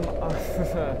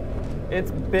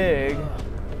 It's big.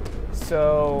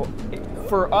 So,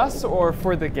 for us or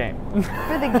for the game?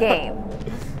 For the game.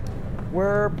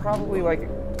 We're probably like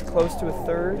close to a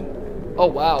third. Oh,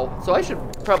 wow. So I should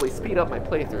probably speed up my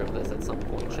playthrough of this at some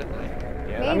point, shouldn't I?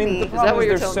 Yeah, I mean, Maybe. the Is that problem what is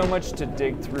you're there's so telling me? much to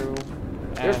dig through,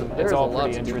 There's and a it's all lot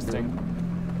pretty to do interesting.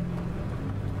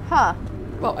 Huh.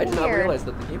 Well, I did not Weird. realize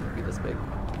that the game would be this big.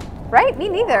 Right? Me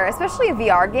neither. Especially a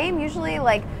VR game. Usually,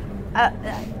 like,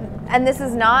 and this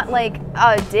is not like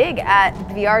a dig at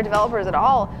VR developers at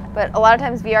all, but a lot of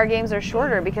times VR games are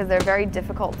shorter because they're very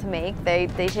difficult to make. They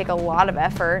take a lot of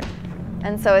effort,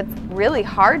 and so it's really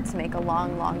hard to make a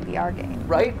long VR game.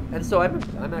 Right? And so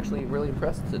I'm actually really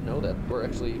impressed to know that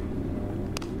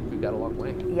we've got a long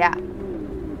way. Yeah.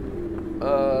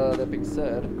 That being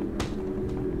said,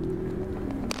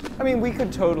 I mean, we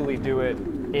could totally do it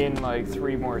in like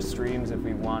 3 more streams if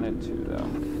we wanted to, though.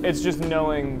 It's just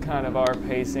knowing kind of our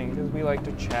pacing, because we like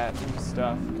to chat and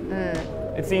stuff.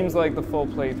 It seems like the full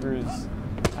playthroughs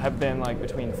have been like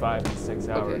between 5 and 6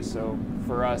 hours, Okay. so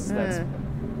for us, that's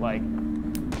like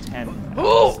 10.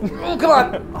 oh, come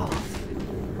on!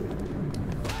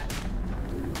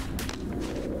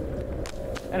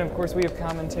 And of course, we have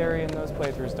commentary, and those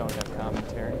playthroughs don't have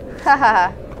commentary.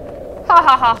 Ha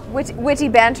ha ha. Witty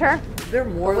banter. Is there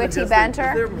more Witty than just banter?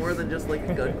 Is there more than just like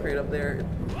a gun crate up there? It's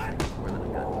more than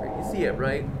a gun crate. You see it,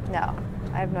 right? No,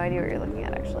 I have no idea what you're looking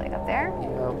at actually. Up there?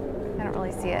 Yeah. I don't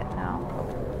really see it. No.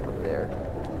 Up there.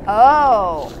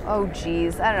 Oh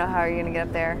geez. I don't know how you're gonna get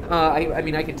up there. I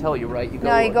mean, I can tell you, right? You go.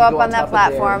 No, you go up on that top of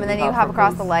platform there, and then you hop from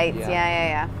across the those- lights.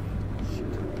 Yeah.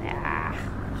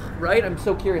 Right? I'm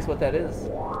so curious what that is.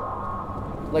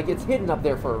 Like, it's hidden up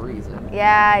there for a reason.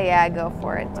 Yeah, go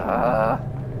for it. Okay.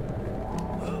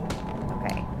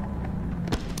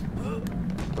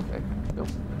 Okay. Nope.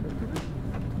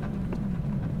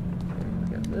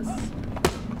 Got this.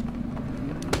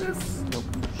 Got this. Nope.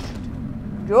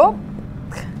 Yup.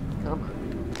 Come on.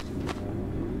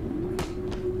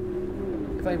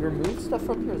 If I remove stuff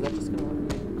from here, is that just gonna let me?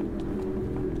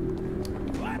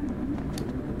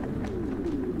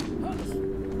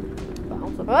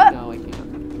 Bounce up? What? No, I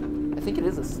can't. I think it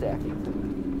is a stacking thing.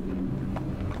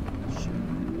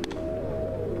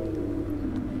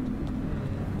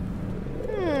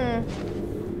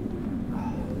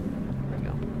 There we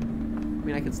go. I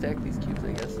mean, I could stack these cubes,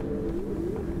 I guess.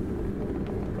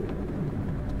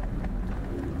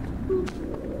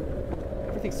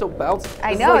 Everything's so bouncy.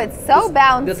 I This is know, like- it's so this-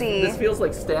 bouncy. This feels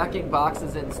like stacking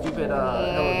boxes in stupid Hello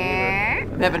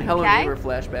Neighbor. I'm having Hello Okay. Neighbor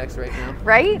flashbacks right now.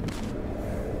 Right?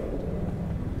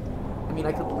 I mean,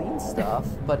 I could lean stuff,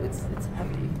 but it's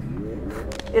heavy.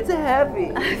 It's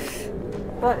heavy.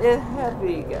 But it's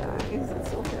heavy, guys.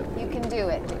 It's so heavy. You can do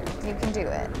it, dude. You can do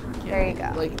it. There you go.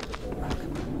 Like,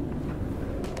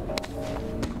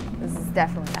 This is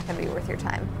definitely not gonna be worth your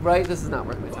time. right? This is not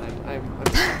worth my time.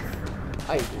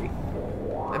 I agree.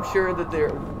 I'm sure that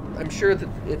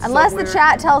it's Unless the somewhere-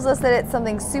 chat tells us that it's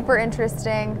something super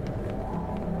interesting.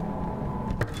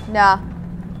 Nah.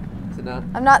 Is it not?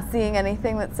 I'm not seeing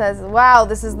anything that says, wow,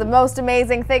 this is the most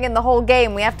amazing thing in the whole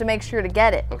game. We have to make sure to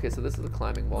get it. Okay, so this is a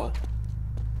climbing wall.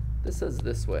 This says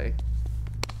this way.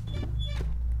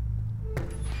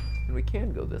 And we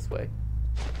can go this way.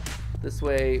 This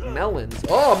way, melons.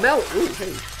 Oh, melon! Ooh,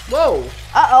 hey. Whoa!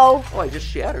 Uh-oh. Oh, I just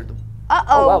shattered them.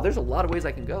 Uh-oh. Oh, wow, there's a lot of ways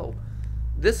I can go.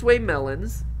 This way,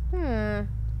 melons. There's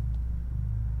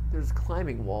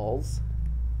climbing walls.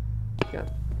 Got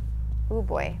Ooh,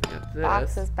 boy. this.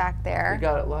 Boxes back there. We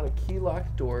got a lot of key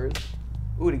locked doors.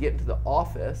 Ooh, to get into the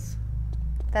office.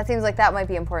 That seems like that might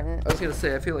be important. I was gonna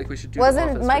say, I feel like we should do the Wasn't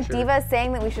office Mike for sure. Diva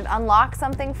saying that we should unlock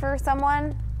something for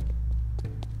someone?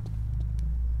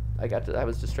 I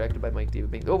was distracted by Mike Diva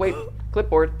being. Oh wait,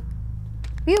 clipboard.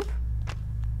 Boop.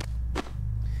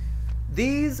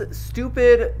 These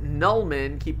stupid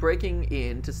nullmen keep breaking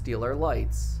in to steal our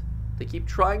lights. They keep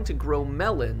trying to grow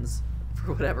melons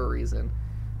for whatever reason.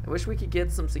 I wish we could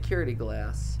get some security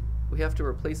glass. We have to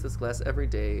replace this glass every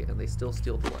day, and they still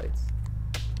steal the lights.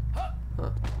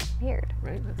 Huh? Weird.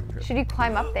 Right? That's interesting. Should you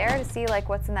climb up there to see like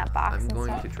what's in that box I'm and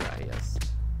going stuff? to try. Yes.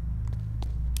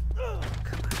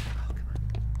 Come on.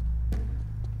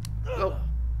 Oh.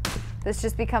 This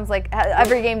just becomes like,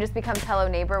 every game just becomes Hello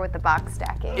Neighbor with the box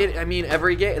stacking. I mean,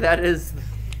 every game, that is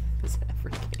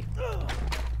every game.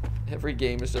 Every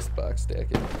game is just box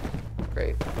stacking.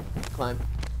 Great. Climb.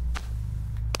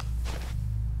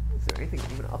 Is there anything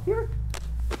even up here?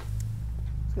 I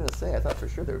was gonna say, I thought for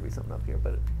sure there would be something up here,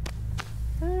 but...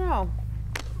 I don't know.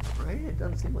 Right? It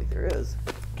doesn't seem like there is.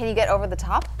 Can you get over the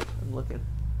top? I'm looking.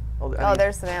 Oh,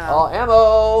 there's some ammo. Oh,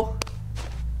 ammo!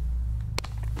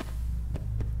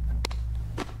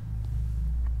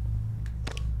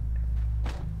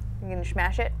 You gonna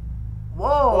smash it? Whoa!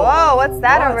 Whoa, what's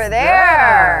that over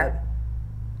there?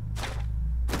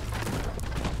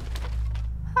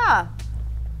 Huh.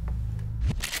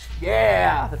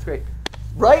 Yeah, that's great.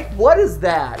 Right? What is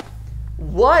that?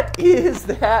 What is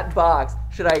that box?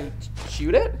 Should I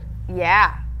shoot it?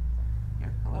 Yeah.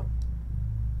 Here, hello.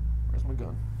 Where's my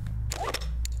gun?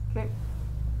 Okay.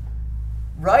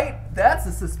 Right? That's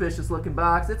a suspicious looking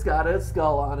box. It's got a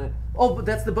skull on it. Oh, but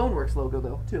that's the Boneworks logo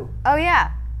though, too. Oh,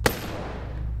 yeah.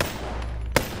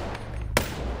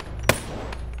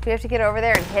 Do we have to get over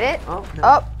there and hit it? Oh, no.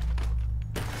 Oh.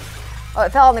 Oh,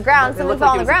 it fell on the ground. It Something looked fell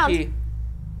like on the it was a ground. key.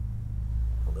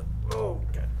 Hold up. Oh,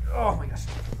 God. Oh, my gosh.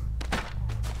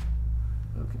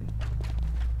 Okay.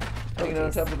 Hanging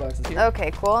on top of the boxes here.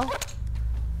 Okay, cool.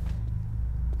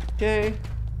 Okay.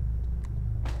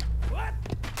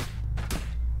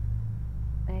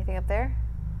 Anything up there?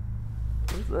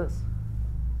 What's this?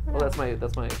 Oh, that's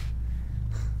my...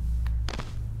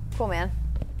 Cool, man.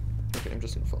 Okay, I'm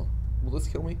just gonna fall. Will this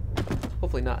kill me?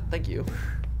 Hopefully not. Thank you.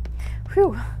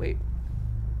 Whew. Wait.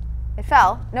 It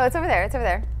fell. No, it's over there. It's over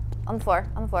there. On the floor.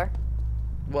 On the floor.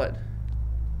 What?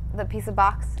 The piece of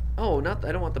box. Oh, not.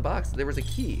 I don't want the box. There was a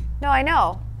key. No, I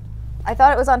know. I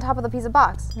thought it was on top of the piece of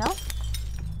box. No?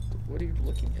 What are you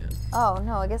looking at? Oh,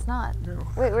 no, I guess not. No.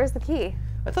 Wait, where's the key?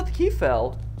 I thought the key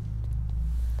fell.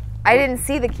 I didn't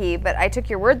see the key, but I took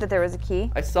your word that there was a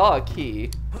key. I saw a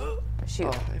key. Shoot.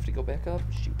 Oh, I have to go back up.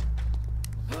 Shoot.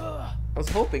 I was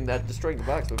hoping that destroying the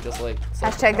box would just like...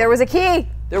 Hashtag there was a key.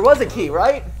 There was a key,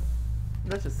 right? I'm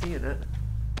not just seeing it.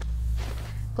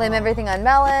 Blame everything on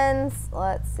melons.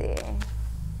 Let's see.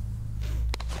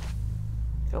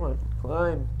 Come on.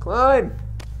 Climb. Climb!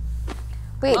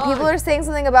 Wait, Climb. people are saying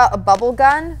something about a bubble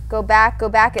gun. Go back, go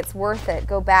back. It's worth it.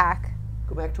 Go back.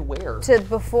 Go back to where? To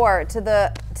before, to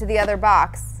the other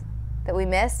box that we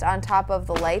missed on top of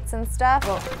the lights and stuff.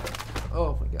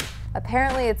 Oh my god.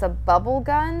 Apparently it's a bubble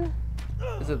gun.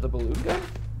 Is it the balloon gun?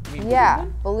 You mean Yeah,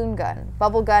 balloon gun? balloon gun.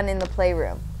 Bubble gun in the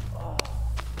playroom.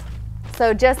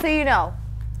 So just so you know,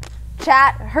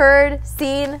 chat, heard,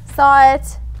 seen, saw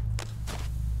it.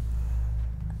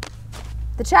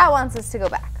 The chat wants us to go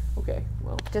back, Okay,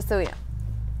 well, just so we know.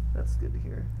 that's good to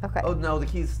hear. Okay. Oh no, the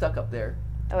key's stuck up there.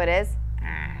 Oh, it is? Okay,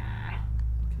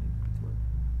 come on.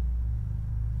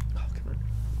 Oh, come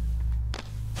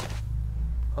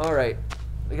on. All right,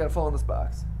 we gotta fall in this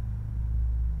box.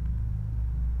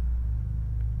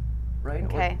 Right?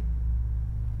 Okay.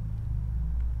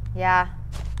 Yeah.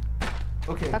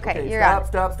 Okay. Okay, you're stop, on.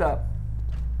 stop, stop.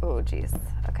 Oh, jeez.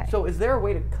 Okay. So, is there a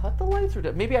way to cut the lights,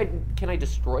 or maybe can I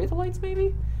destroy the lights?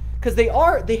 Maybe, because they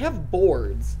have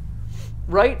boards,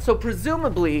 right? So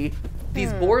presumably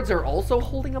these boards are also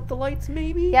holding up the lights.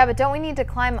 Maybe. Yeah, but don't we need to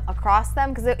climb across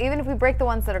them? Because even if we break the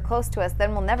ones that are close to us,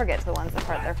 then we'll never get to the ones that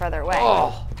are farther away.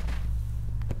 Oh.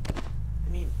 I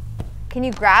mean, Can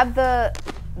you grab the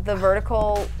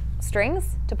vertical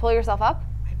strings to pull yourself up?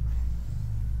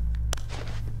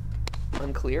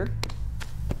 unclear.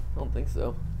 I don't think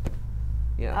so.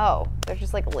 Yeah. Oh, they're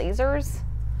just like lasers?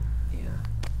 Yeah.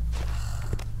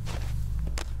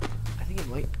 I think it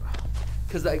might,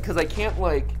 cause I can't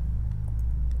like.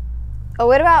 Oh,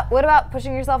 what about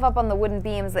pushing yourself up on the wooden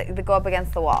beams that go up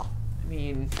against the wall? I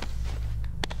mean,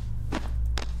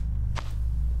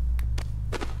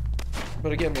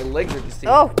 but again, my legs are just.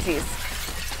 Oh, jeez.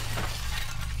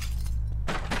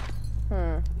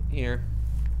 Here.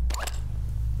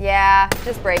 Yeah,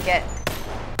 just break it.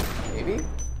 Maybe.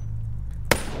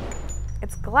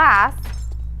 It's glass.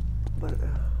 But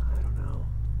I don't know.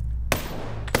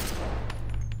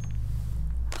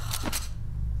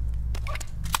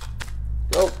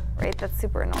 Go. Right, that's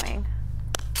super annoying.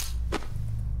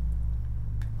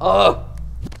 Oh.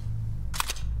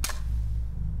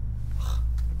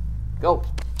 Go.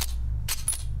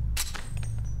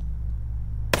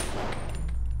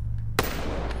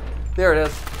 There it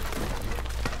is.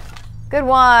 Good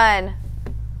one.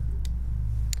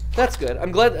 That's good.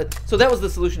 I'm glad. So that was the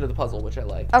solution to the puzzle, which I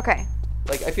like. Okay.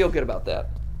 Like, I feel good about that.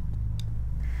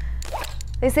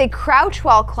 They say crouch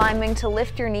while climbing to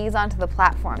lift your knees onto the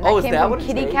platform. That Oh, is came that from what it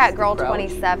Kitty says? Cat Girl Crouch?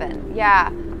 27. Yeah.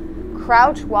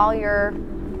 crouch while you're,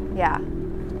 yeah.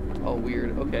 Oh,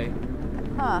 weird. Okay.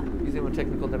 Huh. Using one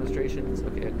technical demonstrations.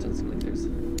 Okay, it doesn't like there's.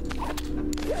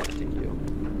 Continue.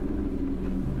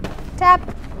 Tap.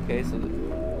 Okay, so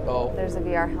oh, There's a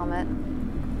VR helmet.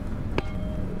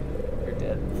 you're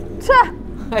dead.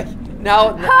 Tcha!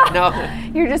 now.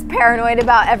 You're just paranoid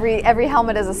about every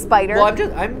helmet is a spider. Well,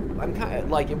 I'm kind of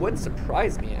like, it wouldn't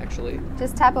surprise me actually.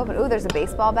 Just tap open. Ooh, there's a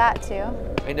baseball bat too.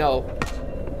 I know.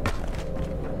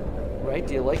 Right?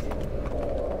 Do you like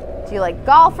Do you like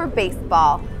golf or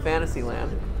baseball?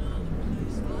 Fantasyland?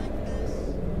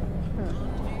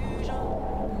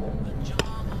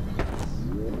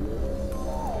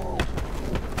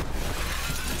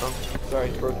 Oh,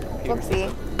 sorry, broke your computer.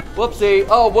 Whoopsie. Whoopsie.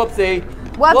 Oh, whoopsie.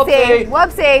 Whoopsie.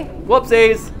 Whoopsie.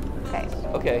 Whoopsies. Okay.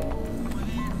 Okay.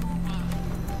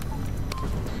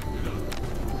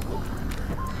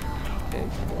 Okay.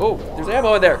 Oh, there's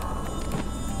ammo in there.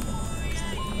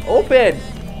 Open.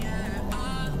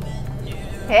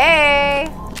 Hey.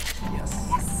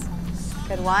 Yes.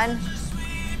 Good one.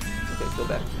 Okay, go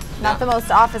back. Not the most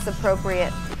office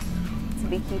appropriate to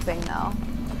be keeping though.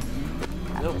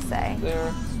 I have to say.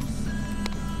 There.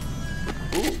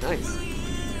 Ooh, nice.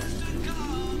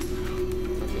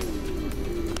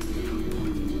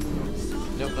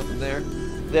 Nope, nothing there.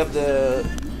 They have the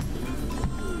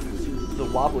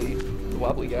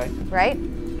wobbly guy. Right?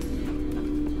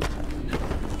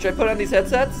 Should I put on these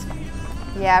headsets?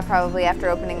 Yeah, probably after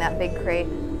opening that big crate.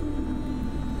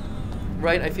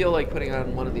 Right, I feel like putting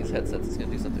on one of these headsets is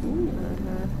gonna do something. Ooh.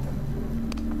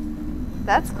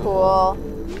 That's cool.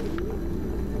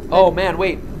 Oh man,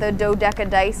 wait. The dodeca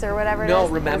dice or whatever it is. No,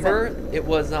 remember? It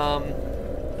was,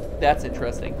 that's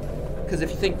interesting. Because if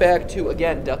you think back to,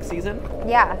 again, duck season.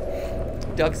 Yeah.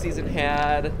 Duck season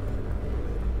had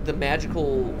the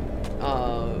magical,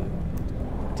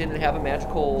 didn't it have a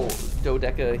magical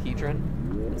dodecahedron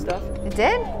and stuff? It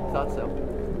did? I thought so.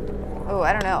 Oh,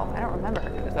 I don't know. I don't remember.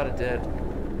 I thought it did.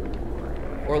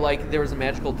 Or like there was a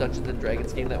magical Dungeons and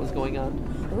Dragons game that was going on.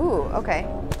 Ooh, okay.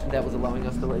 That was allowing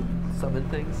us to like summon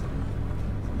things.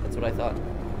 That's what I thought.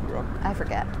 You're wrong. I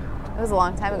forget. It was a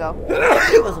long time ago.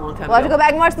 It was a long time We'll have to ago. go back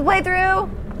and watch the playthrough.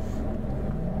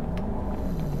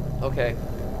 Okay.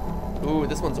 Ooh,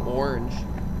 this one's orange,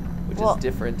 which Well- is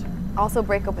different. Also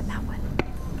break open that one.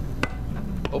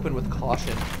 Open with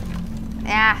caution.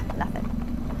 Ah, nothing.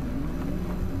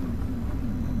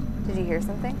 Did you hear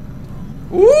something?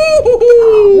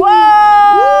 Ooh!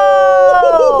 Whoa!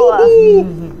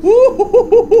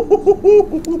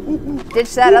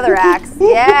 Ditch that other axe.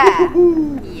 Yeah.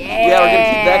 Yeah. Yeah, we're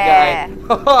gonna keep that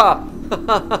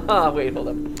guy. Wait, hold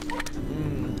up.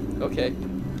 Okay.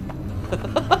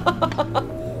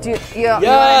 Do you want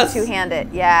Yes! to two-hand it?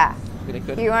 Yeah. I mean, I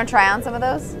could. You want to try on some of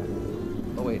those?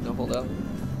 Oh wait, no, hold up.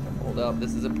 Hold up.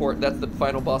 This is important. That's the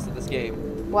final boss of this game.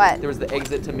 What? There was the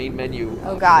exit to main menu.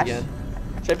 Oh option gosh. Again.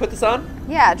 Should I put this on?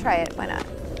 Yeah, try it. Why not?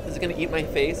 Is it gonna eat my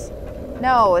face?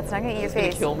 No, it's not gonna eat your It's gonna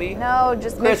face. kill me? No,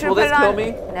 just make Chris, sure will to put this it on. kill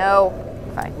me? No.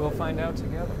 Fine. We'll find out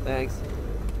together. Thanks.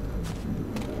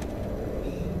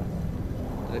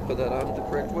 Did I put that on the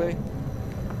correct way?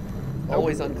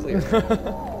 Always unclear.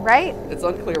 Right? It's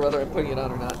unclear whether I'm putting it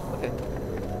on or not. Okay.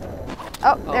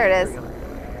 Oh, there it is. we go.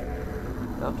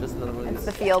 No, just another one of It's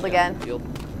these. the field again. Field.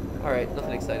 All right,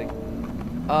 nothing exciting.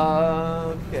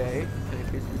 Okay. Can I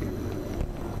pierce through here?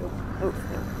 Ooh.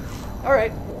 All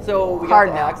right. So we got Hard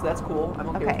the now. axe. That's cool. I'm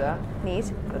okay with Okay. that.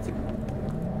 Neat. That's a.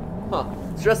 Huh.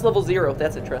 Stress level 0.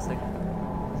 That's interesting.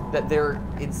 That they're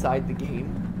inside the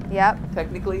game Yep.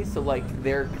 technically, so like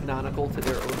they're canonical to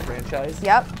their own franchise.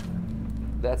 Yep.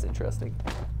 That's interesting.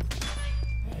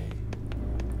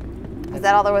 Is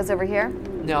that all there was over here?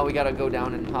 No, we gotta go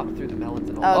down and hop through the melons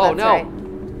and all. Oh, that's no, right.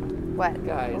 What?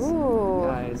 guys, Ooh.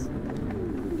 guys,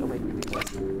 don't make me do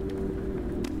this.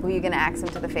 Were you gonna axe him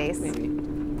to the face? Maybe.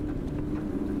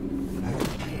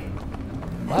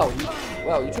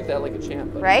 Wow, you took that like a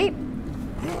champ. Buddy. Right?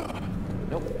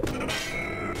 Nope.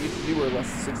 You were less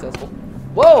successful.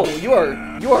 Whoa, you are.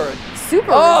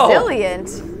 Super Oh! resilient.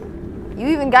 You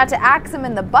even got to axe him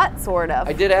in the butt, sort of.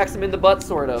 I did axe him in the butt,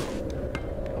 sort of.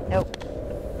 Nope.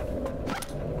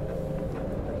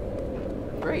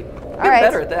 Great. All Get right.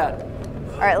 better at that.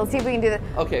 All right, let's see if we can do this.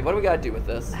 Okay, what do we gotta do with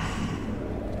this?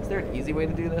 Is there an easy way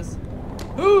to do this?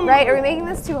 Right? Are we making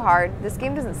this too hard? This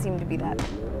game doesn't seem to be that,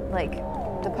 like,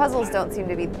 the puzzles don't seem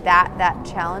to be that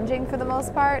challenging for the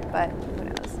most part, but who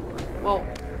knows? Well,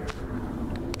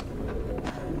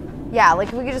 Yeah, like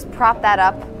if we could just prop that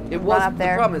up, it run was. up The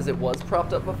there. problem is it was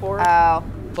propped up before, Oh,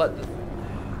 but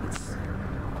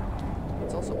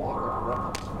it's also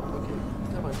awkward. Okay,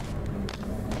 come on.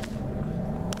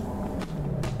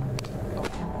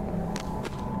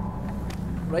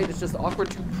 Right? It's just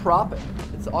awkward to prop it.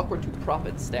 It's awkward to prop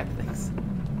and stack things.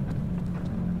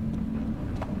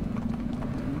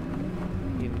 I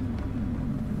mean,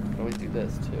 you can always do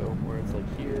this too, where it's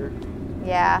like here,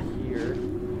 Yeah. here,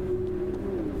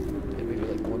 and maybe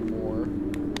like one more.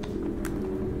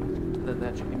 And then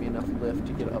that should give me enough lift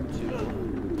to get up to.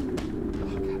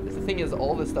 Oh god, the thing is,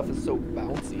 all this stuff is so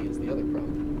bouncy. Is the other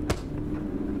problem.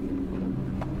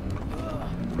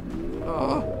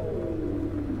 Oh.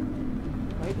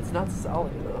 Right? It's not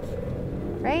solid enough.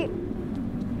 Right?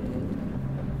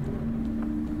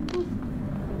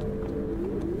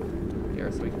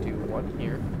 Here, so we can do one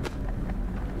here.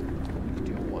 We can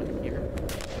do one here.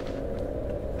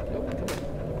 Nope, come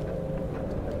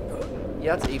on.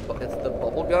 Yeah, it's the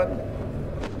bubble gun.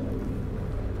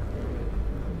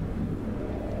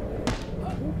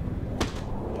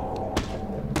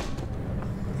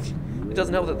 It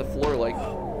doesn't help that the floor like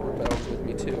rebels with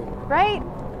me too. Right?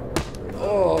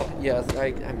 Oh yes,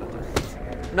 I'm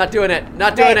not doing it.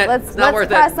 Not doing it. Let's, it's not worth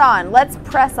press it. on. Let's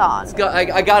press on.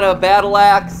 I got a battle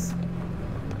axe.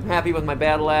 I'm happy with my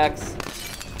battle axe.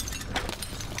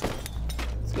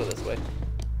 Let's go this way.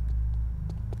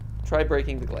 Try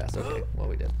breaking the glass. Okay, well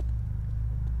we did.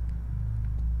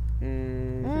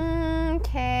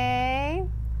 Okay.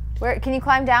 Where can you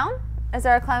climb down? Is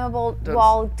there a climbable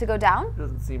wall to go down?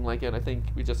 Doesn't seem like it. I think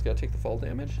we just gotta take the fall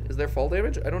damage. Is there fall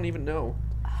damage? I don't even know.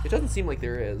 It doesn't seem like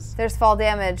there is. There's fall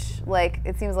damage. Like,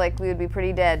 it seems like we would be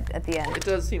pretty dead at the end. It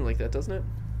does seem like that, doesn't it?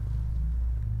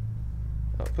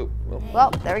 Oh, poop.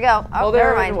 Well, there we go. Oh, there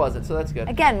never mind. it wasn't, so that's good.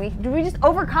 Again, we just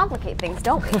overcomplicate things,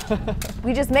 don't we?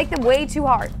 We just make them way too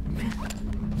hard.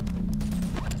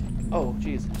 Oh,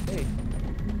 jeez. Hey.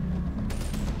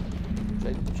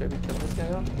 Should I be killing this guy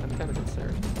off? I'm kind of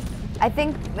concerned. I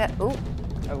think that. Ooh.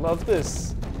 I love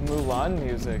this Mulan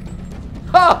music.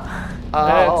 Ha!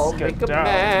 I'll Let's make get a down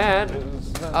man to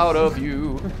business. out of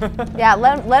you. Yeah,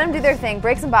 let them do their thing.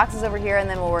 Break some boxes over here, and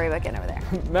then we'll worry about getting over there.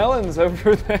 Melon's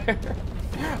over there.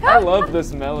 I love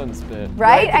this melons bit.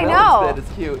 Right? I the melon's know. bit is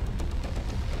cute.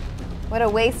 What a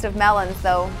waste of melons,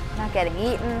 though. Not getting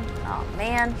eaten. Oh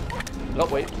man. Oh,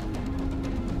 wait.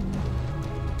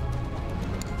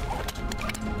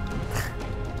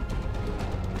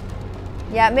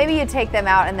 Yeah, maybe you take them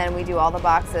out, and then we do all the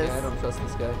boxes. Yeah, I don't trust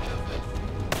this guy.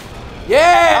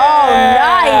 Yeah!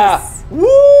 Oh, nice!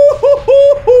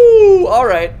 Woo-hoo-hoo-hoo! All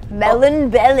right. Melon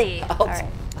belly. I'll All right,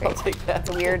 I'll great. take that.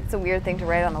 It's a weird thing to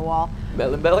write on the wall.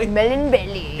 Melon belly? Melon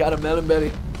belly. Got a melon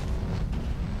belly.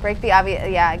 Break the obvious.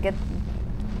 Yeah, get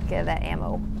that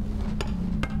ammo.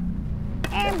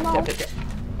 Ammo. Tap, tap, tap.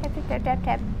 Tap, tap, tap, tap,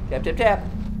 tap. Tap, tap, tap.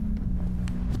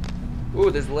 Ooh,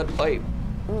 there's a lead pipe.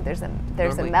 Ooh, there's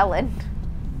Normally- a melon.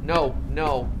 No,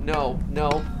 no, no,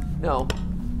 no, no.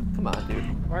 Come on,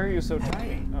 dude. Why are you so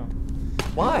tiny? Oh.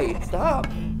 Why? Stop.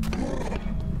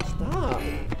 Stop.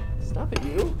 Stop it,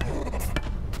 you.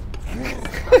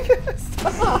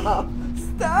 Stop.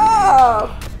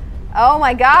 Stop. Oh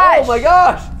my gosh. Oh my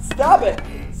gosh. Stop it.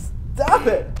 Stop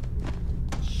it.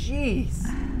 Jeez.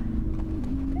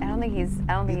 I don't think he's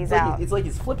It's out. it's like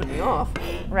he's flipping me off.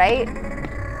 Right?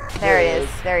 There he is.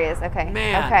 There he is. Okay.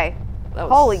 Man. Okay. That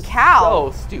was Holy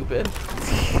cow. So stupid.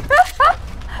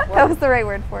 That was the right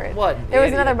word for it. What? There was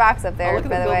Idiot. another box up Oh, there, look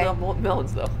by at the way.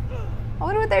 melons, though. I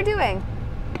wonder what they're doing.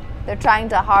 They're trying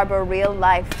to harbor real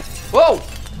life. Whoa!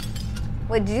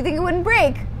 Wait, did you think it wouldn't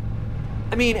break?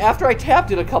 I mean, after I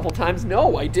tapped it a couple times,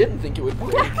 no, I didn't think it would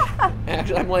break.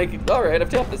 Actually, I'm like, all right, I've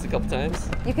tapped this a couple times.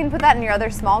 You can put that in your other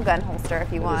small gun holster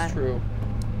if you want. That is true.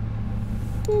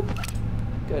 Boop.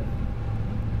 Good.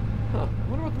 Huh. I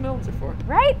wonder what the melons are for.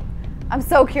 Right? I'm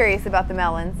so curious about the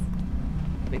melons.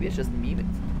 Maybe it's just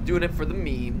memes. Doing it for the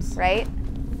memes. Right?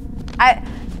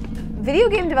 Video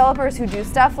game developers who do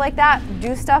stuff like that,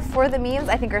 do stuff for the memes,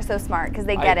 I think are so smart because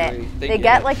they get agree. it. They They get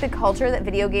get it. like the culture that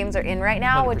video games are in right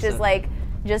now, which is 100%. like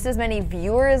just as many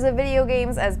viewers of video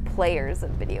games as players of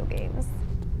video games.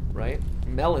 Right?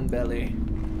 Melon belly.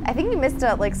 I think you missed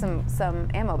like some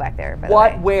ammo back there. By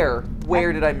What? The way. Where?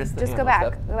 Where did I miss the Just ammo? go back.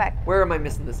 Steph? Go back. Where am I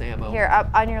missing this ammo? Here, up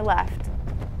on your left.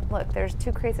 Look, there's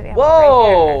 2 crates of ammo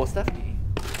Whoa! right Stephanie.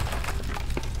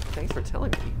 Thanks for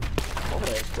telling me. What would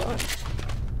I have done? there.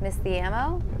 Missed the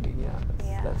ammo? I mean,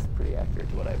 Yeah. that's pretty accurate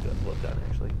to what I've done,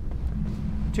 actually.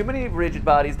 Too many rigid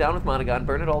bodies, down with Monogon,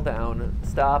 burn it all down.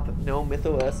 Stop, no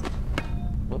MythOS.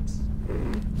 Whoops.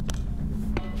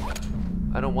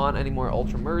 I don't want any more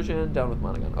Ultra Immersion, down with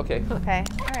Monogon. Okay, huh. Okay,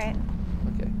 all right.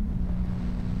 Okay.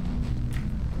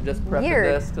 I'm just prepping Weird.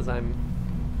 this because I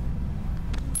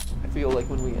feel like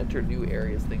when we enter new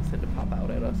areas, things tend to pop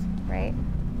out at us. Right?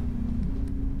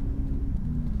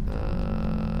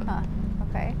 Huh,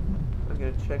 okay. I'm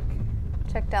gonna check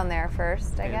Check down there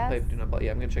first, I guess. Pipe, do not bother.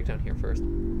 Yeah, I'm gonna check down here first.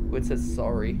 Oh, it says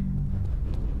sorry.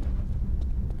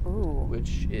 Ooh.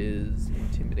 Which is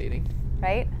intimidating.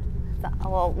 Right? It's a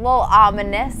little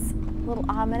ominous. A little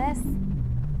ominous.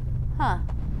 Huh.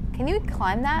 Can you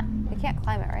climb that? You can't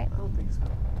climb it, right? I don't think so.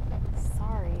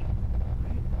 Sorry.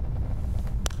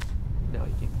 No,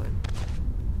 you can't climb.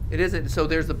 It isn't. So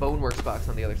there's the Boneworks box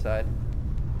on the other side.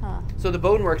 Huh. So the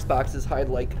Boneworks boxes hide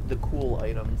like the cool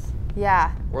items.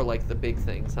 Yeah. Or like the big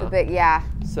things, huh? The big, yeah.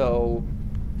 So.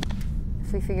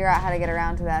 If we figure out how to get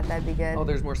around to that, that'd be good. Oh,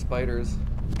 there's more spiders.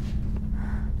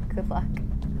 Good luck.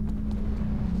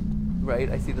 Right,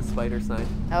 I see the spider sign.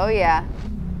 Oh, yeah.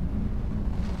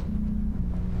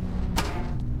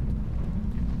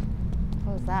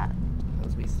 What was that? That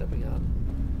was me stepping out.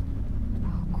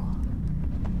 Oh, cool.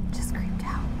 Just creeped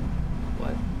out.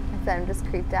 What? I said I'm just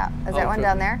creeped out. Is Oh, there one trust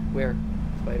down me. there? Where?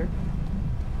 Spider?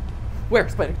 Where?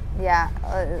 Spider? Yeah.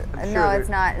 I'm No, sure it's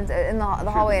not. It's in the sure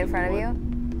hallway there's in front of gonna you.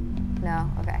 be No.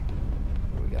 Okay.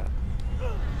 What do we got?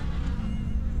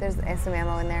 There's some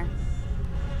ammo in there.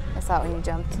 I saw it when you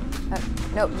jumped.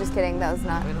 Nope, just kidding. That was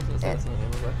not I was gonna say it. that's not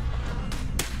ammo, but...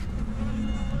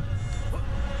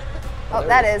 Oh, there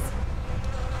that it is.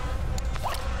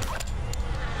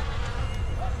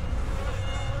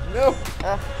 No!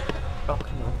 Ugh. Oh,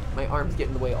 come on. My arms get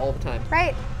in the way all the time.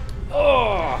 Right.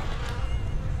 Oh!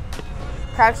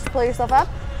 Crouch to pull yourself up.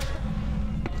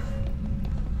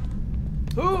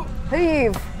 Ooh!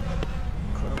 Heave.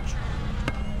 Crouch.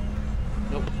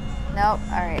 Nope. Nope.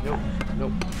 All right. Nope.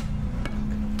 Nope.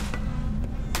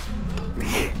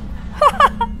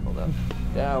 Hold up.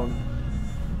 Down.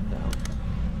 Down.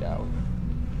 Down.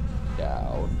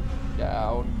 Down.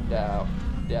 Down. Down.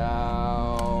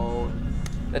 Down.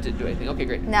 That didn't do anything. Okay,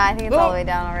 great. No, I think it's all the way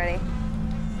down already.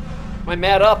 My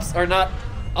mad ups are not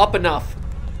up enough.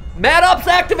 Mad ups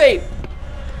activate!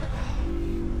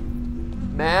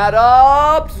 Mad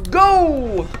ups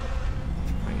go!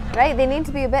 Right? They need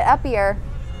to be a bit uppier.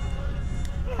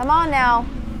 Come on now.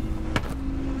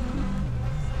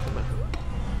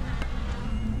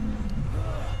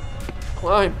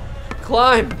 Climb!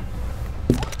 Climb!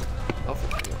 Oh,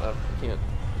 I can't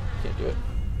do it.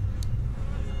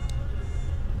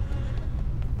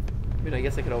 I mean, I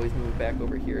guess I could always move it back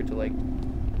over here to like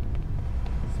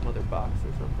some other box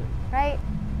or something. Right?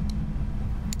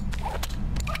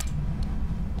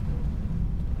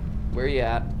 Where you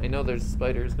at? I know there's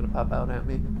spiders gonna pop out at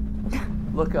me.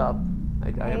 Look up.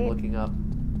 I am looking up.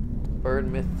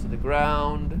 Burn myth to the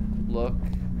ground. Look.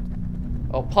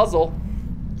 Oh, puzzle.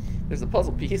 There's a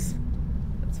puzzle piece.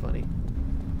 That's funny.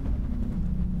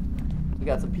 We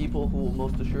got some people who will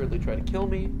most assuredly try to kill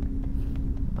me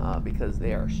because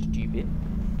they are stupid.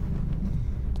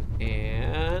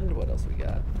 And what else we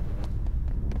got?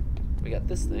 We got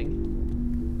this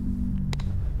thing,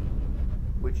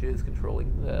 which is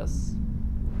controlling this.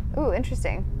 Ooh,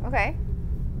 interesting. Okay.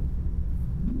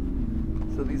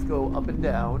 So these go up and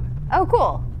down. Oh,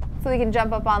 cool. So we can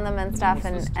jump up on them and stuff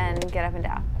what's this do? and get up and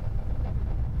down.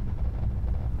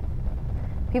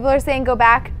 People are saying go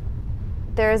back.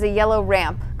 There is a yellow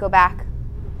ramp. Go back.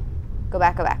 Go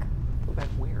back, go back. Go back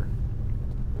where?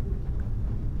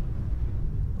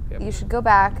 Okay, You should go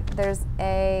back. There's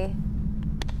a...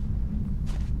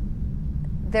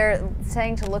 They're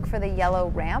saying to look for the yellow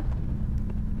ramp.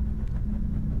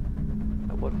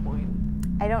 At what point?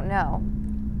 I don't know.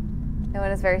 No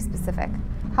one is very specific.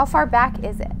 How far back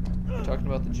is it? We're talking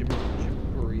about the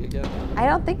Gymboree again? I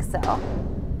don't think so.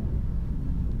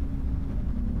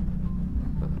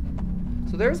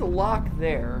 So there's a lock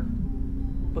there,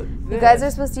 but this... You guys are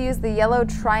supposed to use the yellow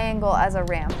triangle as a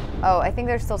ramp. Oh, I think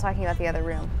they're still talking about the other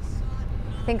room.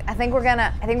 I think we're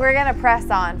gonna press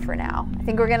on for now. I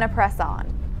think we're gonna press on.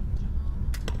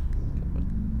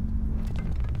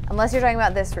 Unless you're talking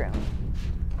about this room.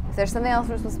 If there's something else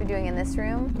we're supposed to be doing in this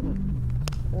room,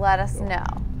 let us know.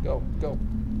 Go, go.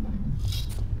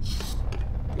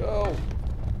 Go.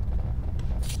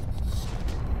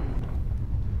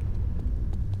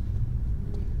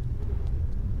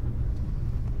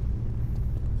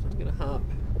 So I'm gonna hop.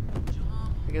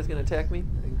 You guys gonna attack me?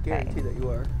 I guarantee that you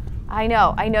are. I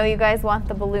know you guys want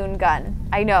the balloon gun.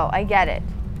 I know, I get it.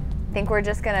 I think we're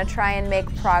just gonna try and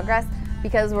make progress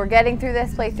because we're getting through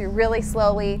this playthrough really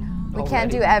slowly. We can't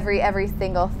do every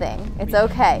single thing. It's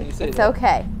okay. It's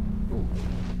okay.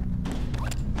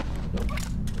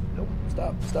 Nope.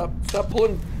 Stop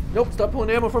pulling. Nope. Stop pulling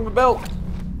ammo from the belt.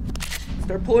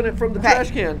 Start pulling it from the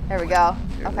trash can. There we go.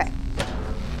 There it Okay. is.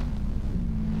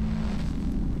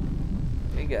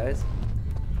 Hey guys.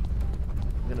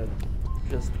 I'm gonna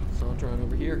just saunter on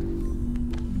over here.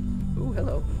 Ooh,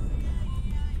 hello.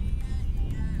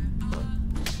 Huh.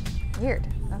 Weird.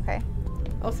 Okay.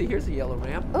 Oh, see, here's a yellow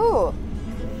ramp. Ooh.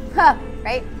 Huh.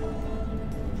 Right?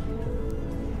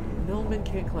 Millman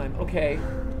can't climb. Okay.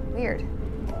 Weird.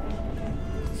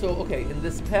 So, okay, in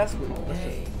this past room, let's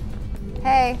just...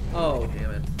 Hey. Oh,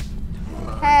 damn it.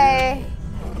 Hey.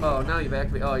 Oh, now you've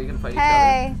activated. Oh, you're gonna fight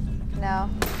Hey. No.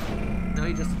 each other? No,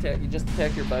 you just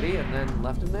attacked your buddy and then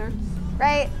left him there?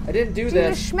 Right. I didn't do You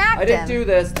this. just smacked I didn't him. do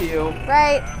this to you.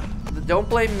 Right. Don't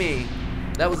blame me.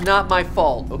 That was not my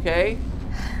fault, okay?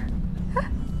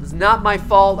 It was not my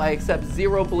fault. I accept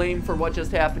zero blame for what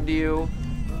just happened to you.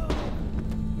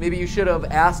 Maybe you should have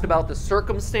asked about the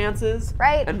circumstances.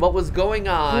 Right. And what was going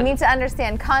on. You need to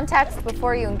understand context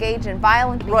before you engage in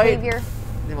violent behavior.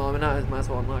 Yeah, well, I might as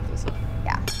well unlock this. Huh?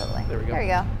 Yeah, totally. There we go. There you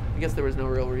go. I guess there was no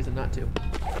real reason not to.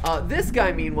 This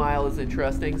guy, meanwhile, is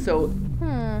interesting. So,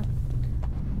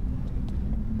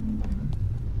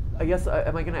 I guess,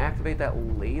 am I going to activate that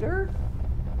later?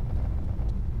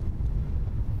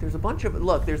 There's a bunch of,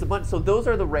 look, there's a bunch, so those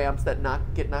are the ramps that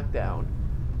get knocked down.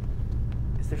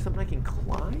 Is there something I can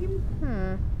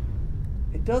climb?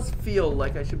 It does feel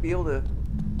like I should be able to,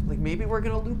 like maybe we're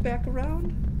going to loop back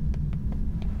around?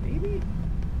 Maybe?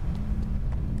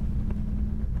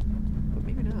 But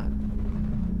maybe not.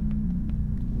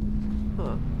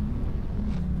 Huh.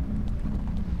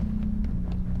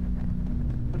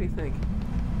 What do you think?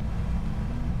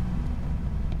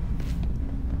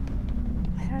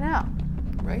 I don't know.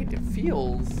 Right? It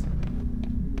feels...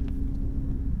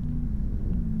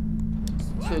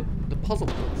 So the puzzle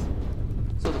piece.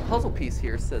 So the puzzle piece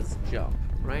here says jump,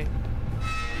 right?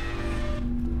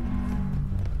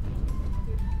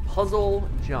 Puzzle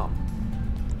jump.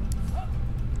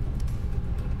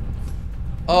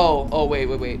 Oh, wait.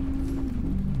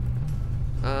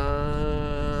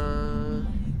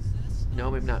 No,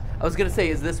 maybe not. I was gonna say,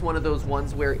 is this one of those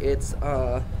ones where it's,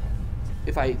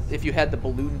 if you had the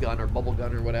balloon gun or bubble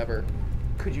gun or whatever,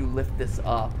 could you lift this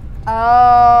up?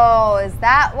 Oh, is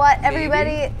that what Maybe.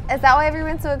 is that why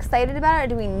everyone's so excited about it? Or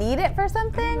do we need it for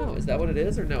something? No, is that what it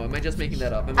is or no? Am I just making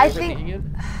that up? Am I overthinking it?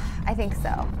 I think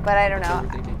so, but I don't know.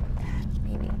 Overthinking?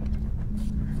 Maybe.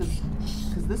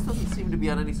 Because this doesn't seem to be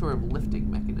on any sort of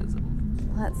lifting mechanism.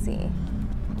 Let's see.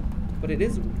 But it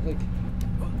is, like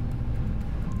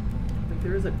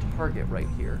there is a target right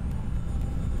here.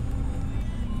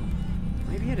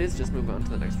 Maybe it is just move on to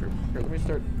the next room. Here, let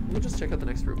me just check out the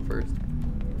next room first.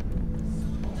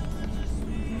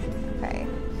 Okay.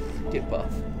 Get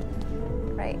buff.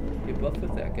 Right. Get buff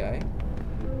with that guy.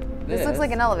 This looks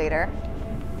like an elevator.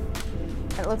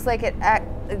 It looks like it.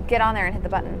 Get on there and hit the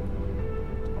button.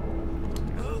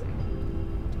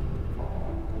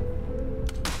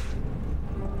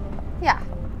 Yeah.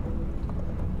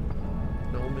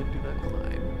 No, men do not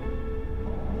climb.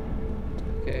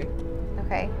 Okay.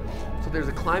 Okay. So there's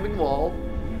a climbing wall,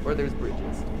 or there's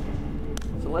bridges.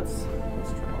 So let's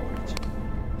try a bridge.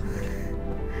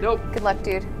 Nope. Good luck,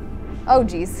 dude. Oh,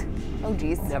 geez. Oh,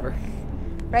 geez. Never.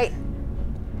 Right.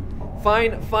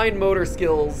 Fine motor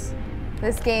skills.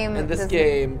 This game. And this doesn't-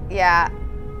 game. Yeah.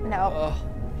 No.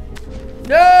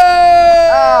 No!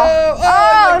 Oh,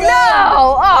 my no!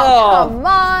 God! Oh, come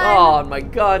on! Oh, and my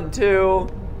gun too.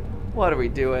 What are we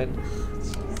doing?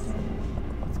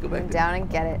 Let's go back. Down and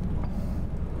get it.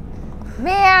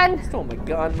 Man! Stole my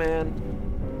gun,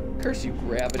 man. Curse you,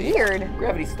 gravity. Weird.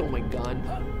 Gravity stole my gun.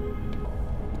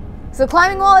 So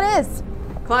climbing wall it is.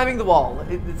 Climbing the wall.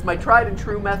 It's my tried and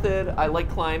true method. I like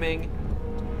climbing.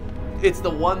 It's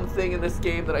the one thing in this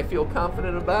game that I feel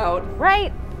confident about.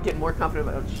 Right. Get more confident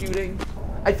about shooting.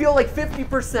 I feel like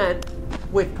 50%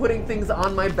 with putting things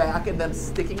on my back and them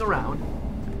sticking around.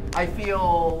 I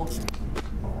feel,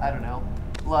 I don't know,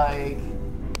 like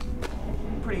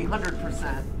pretty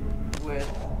 100% with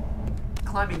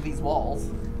climbing these walls.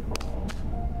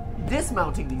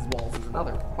 Dismounting these walls is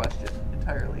another question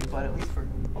entirely, but at least for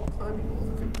climbing walls,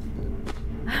 I think pretty good.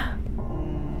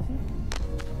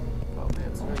 Oh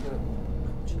man, so I gotta,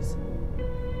 oh jeez.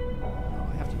 Oh,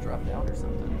 I have to drop down or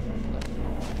something.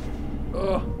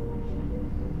 Ugh.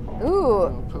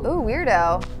 Ooh,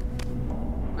 weirdo.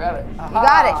 Grab it. You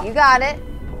got it. You got it.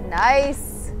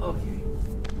 Nice. Okay.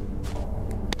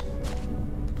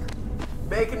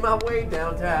 Making my way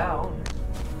downtown.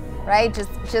 Right.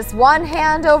 Just one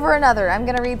hand over another. I'm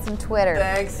gonna read some Twitter.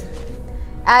 Thanks.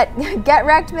 At Get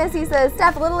Wrecked Missy says,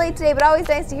 Steph, a little late today, but always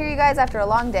nice to hear you guys after a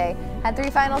long day. Had 3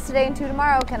 finals today and 2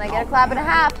 tomorrow. Can I get a clap and a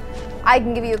half? I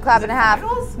can give you a clap and a half.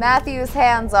 Finals? Matthew's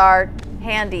hands are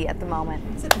handy at the moment.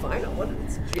 Is it final? What?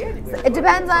 It's January. It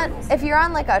depends on if you're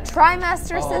on like a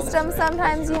trimester system. that's right.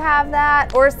 Sometimes you have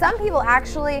that, or some people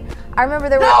actually. I remember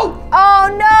there were. No! Oh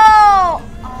no!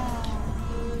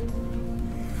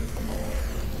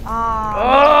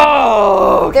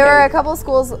 Oh, okay. There were a couple of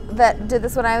schools that did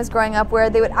this when I was growing up where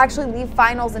they would actually leave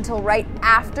finals until right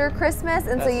after Christmas,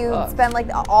 and so That you sucks. spend like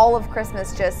all of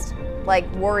Christmas just like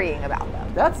worrying about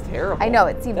them. That's terrible. I know,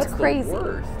 it seems That's crazy. The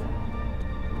worst.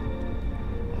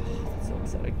 Oh, that's so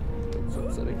upsetting. So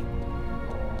upsetting.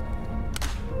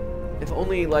 If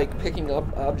only like picking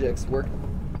up objects worked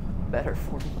better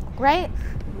for me. Right?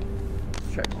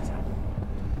 Let's try this out.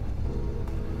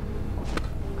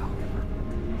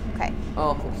 Okay.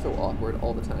 Oh, they're so awkward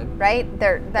all the time. Right?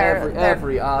 They're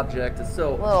Every object is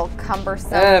so. a little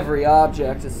cumbersome. Every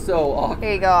object is so awkward.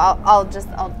 Here you go. I'll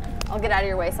get out of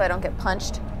your way so I don't get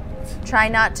punched. Try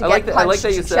not to get punched. I like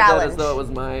that you said challenge. that as though it was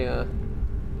my.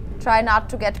 Try not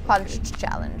to get punched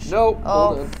challenge. No.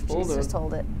 Oh, Hold on. Hold on. just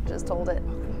hold it. Just hold it.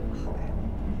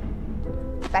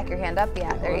 Back your hand up.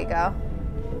 Yeah, there you go.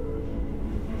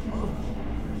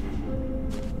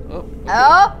 Oh.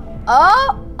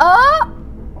 Okay. Oh!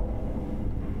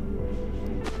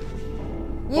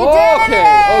 You did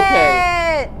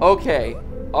it! Okay.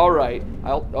 All right.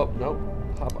 Oh no.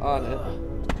 Hop on it.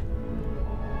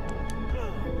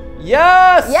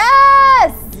 Yes!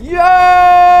 Yes!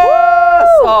 Yes!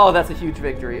 Woo! Oh, that's a huge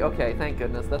victory. Okay, thank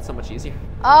goodness. That's so much easier.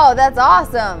 Oh, that's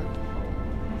awesome.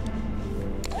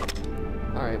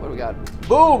 All right, what do we got?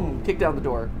 Boom! Kick down the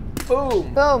door.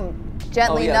 Boom! Boom.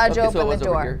 Gently Oh, yeah. nudge Okay, so open it was the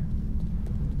over door. here.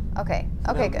 Okay.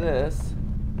 So Okay, now good. This.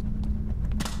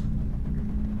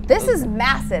 This is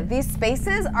massive. These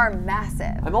spaces are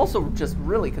massive, I'm also just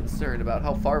really concerned about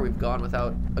how far we've gone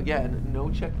without, again, no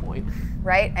checkpoint.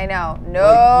 right? I know. No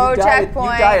Like, you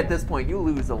checkpoint. Die at this point, you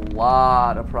lose a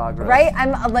lot of progress. Right?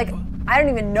 I'm like, I don't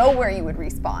even know where you would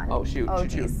respawn. Oh, shoot. Oh,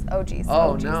 shoot, shoot. jeez. Oh, jeez.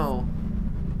 Oh, jeez. no.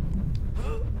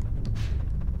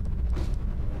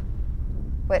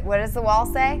 Wait, what does the wall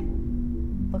say?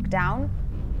 Look down?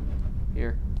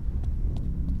 Here.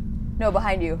 No,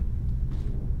 behind you.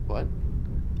 What?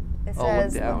 It Oh, look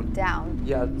says down. look down.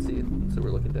 Yeah, see, so we're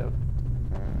looking down.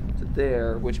 To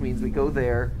there, which means we go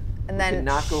there. And We can then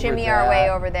knock over shimmy our way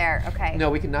that. over there. Okay. No,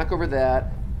 we can knock over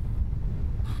that.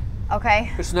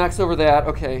 Okay. Chris knocks over that.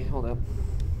 Okay, hold up.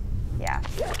 Yeah,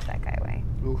 push that guy away.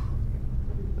 Ooh,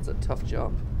 that's a tough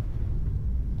jump.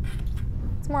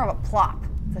 It's more of a plop.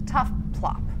 It's a tough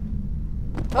plop.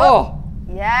 Oh!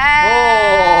 Yes!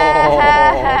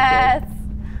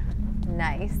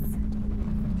 Nice.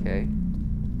 Okay.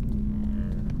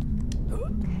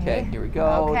 Okay, here we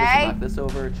go. This Okay. will knock this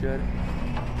over, it should.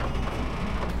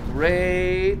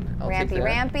 Great. I'll take Rampy, that.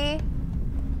 rampy.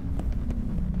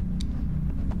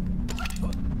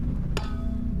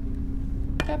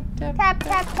 Tap, tap. Tap,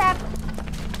 tap, tap.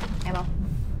 Ammo.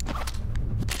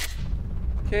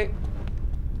 Okay.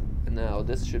 And now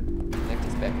this should connect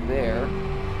us back there.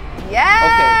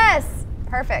 Yes!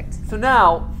 Perfect. So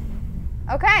now,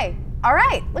 Okay. All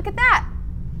right. Look at that.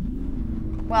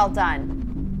 Well done.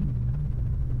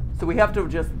 so we have to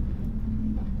just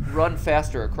run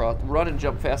and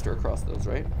jump faster across those,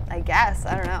 right? I guess.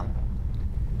 I don't know.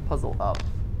 Puzzle up.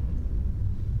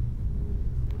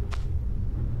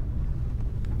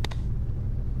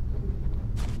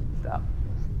 Stop.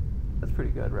 That's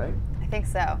pretty good, right? I think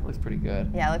so. Looks pretty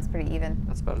good. Yeah, it looks pretty even.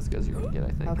 That's about as good as you're gonna get, I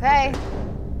think. Okay.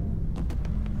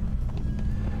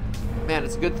 Man,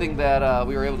 it's a good thing that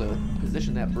we were able to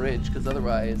position that bridge, because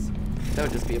otherwise that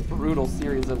would just be a brutal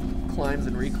series of climbs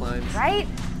and reclimbs. Right?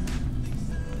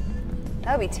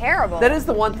 That would be terrible. That is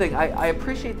the one thing. I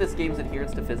appreciate this game's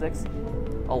adherence to physics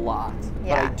a lot.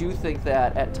 Yeah. But I do think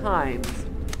that at times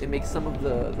it makes some of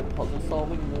the puzzle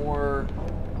solving more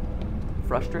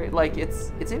frustrating. Like,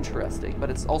 it's interesting, but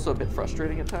it's also a bit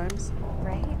frustrating at times.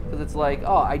 Right? Because it's like,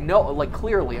 oh, I know, like,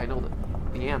 clearly I know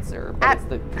the answer, but it's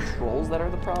the controls that are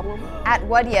the problem. At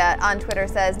Wadya on Twitter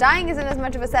says, dying isn't as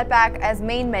much of a setback as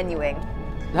main menuing.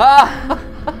 Ah!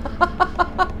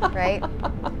 Right?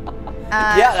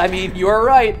 Yeah, I mean, you're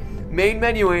right. Main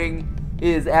menuing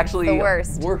is actually The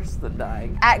worst. worse than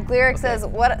dying. At Glyric says,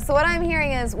 what I'm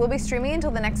hearing is we'll be streaming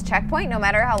until the next checkpoint, no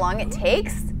matter how long it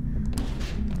takes.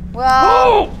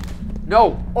 Well, Oh!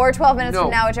 No. or 12 minutes No.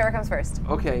 from now, whichever comes first.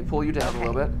 Okay, pull you down a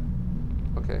little bit.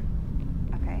 Okay.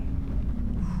 Okay.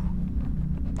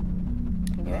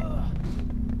 Can you do it?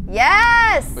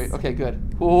 Yes! Wait, okay, good.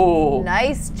 Ooh.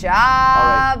 Nice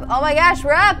job. Oh my gosh,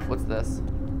 we're up. What's this?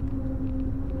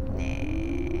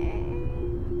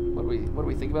 What do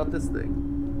we think about this thing?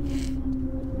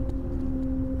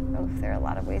 Oh, there are a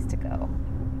lot of ways to go.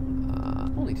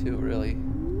 Only two, really.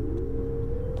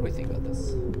 What do we think about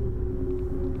this?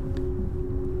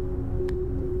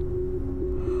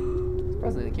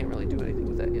 Surprisingly, they can't really do anything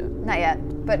with that yet. Not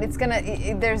yet, but it's gonna.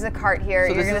 There's a cart here.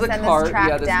 So You're this gonna is a send cart. this track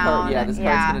Yeah, this down. cart. Yeah, this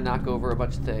cart's gonna knock over a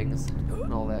bunch of things.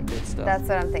 and all that good stuff. That's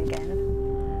what I'm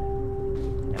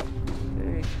thinking. Nope.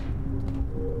 Okay.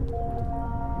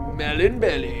 Melon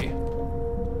belly.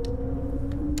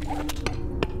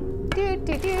 Do,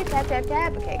 tap, tap,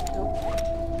 tap. Okay, cool.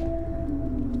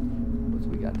 What's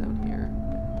we got down here?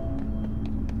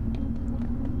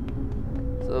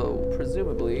 So,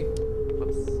 presumably,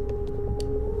 whoops.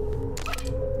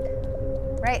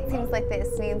 Right, seems like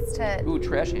this needs to... Ooh,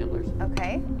 trash handlers.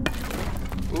 Okay.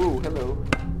 Ooh, hello.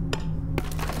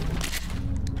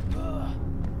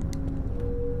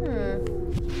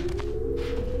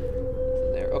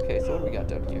 There. Okay, so what do we got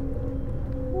down here?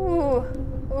 Ooh,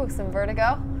 some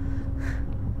vertigo.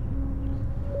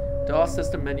 DOS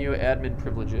system menu, admin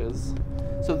privileges.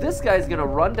 So this guy's gonna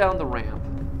run down the ramp.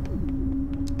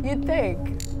 You'd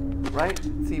think. Right?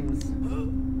 It seems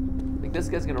like this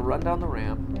guy's gonna run down the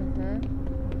ramp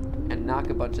and knock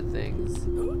a bunch of things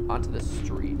onto the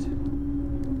street.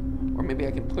 Or maybe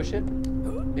I can push it.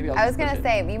 Maybe I'll I was just push gonna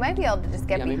say, it. you might be able to just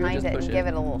get maybe behind just it push and give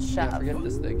it a little shove. Yeah, forget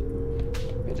this thing.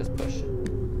 Maybe just push.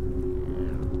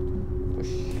 Push.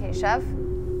 Okay, shove?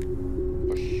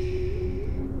 Push.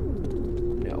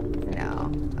 No.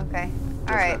 No. Okay. Does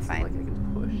All right, not seem fine. like I can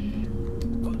push.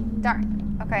 Darn.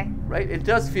 Okay. Right? It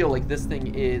does feel like this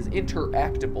thing is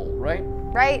interactable, right?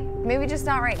 Right? Maybe just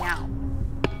not right now.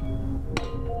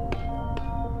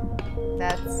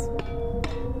 That's...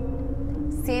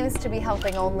 seems to be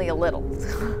helping only a little.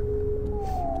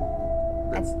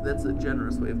 That's a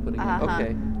generous way of putting it.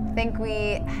 Okay. I think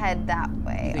we head that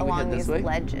way, think we along head this these way?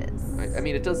 ledges. Right. I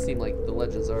mean, it does seem like the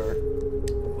ledges are...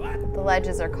 The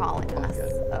ledges are calling us. Okay.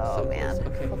 Oh, So man. close.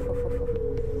 Okay.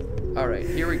 All right,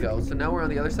 here we go. So now we're on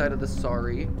the other side of the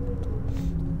sorry.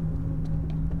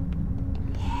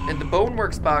 And the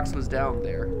Boneworks box was down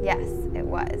there. Yes, it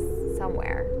was.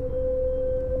 Somewhere.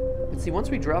 And see, once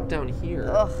we drop down here...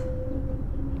 Ugh.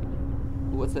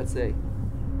 What's that say?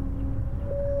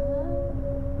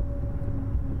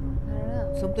 I don't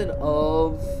know. Something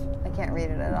of... I can't read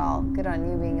it at all. Good on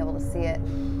you being able to see it.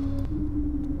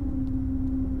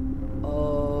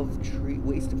 Of tree...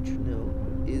 Waste of tree... No.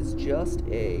 Is just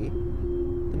a...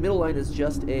 The middle line is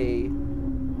just a...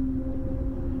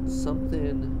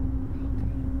 Something...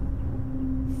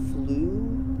 Flu?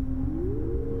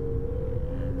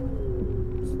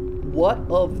 What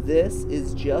of this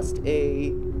is just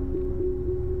a...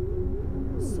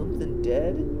 Something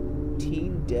dead?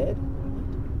 Teen dead?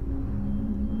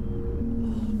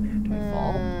 Oh man, do I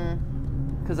fall?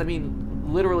 Because I mean,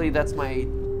 literally that's my...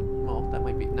 Well, that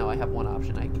might be... No, I have one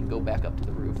option. I can go back up to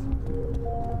the roof.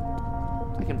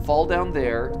 I can fall down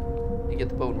there and get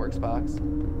the Boneworks box.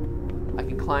 I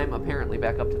can climb apparently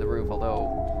back up to the roof,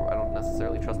 although I don't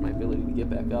necessarily trust my ability to get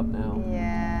back up now.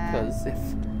 Yeah. Because if...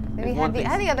 Maybe if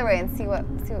head the other way and see what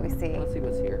we see. Let's see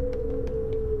what's here.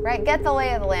 Right, get the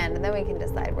lay of the land, and then we can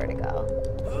decide where to go.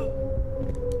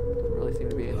 Doesn't really seem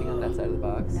to be anything on that side of the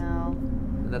box. No.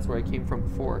 And that's where I came from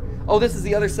before. Oh, this is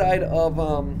the other side of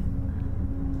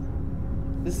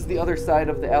This is the other side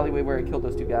of the alleyway where I killed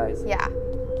those two guys. Yeah.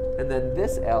 And then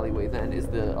this alleyway then is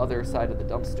the other side of the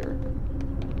dumpster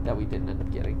that we didn't end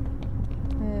up getting.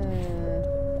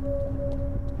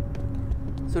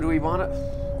 So do we want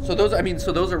to? So those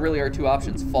are really our two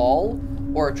options: fall,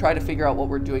 or try to figure out what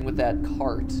we're doing with that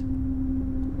cart.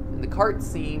 And the cart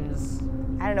seems...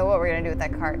 I don't know what we're gonna do with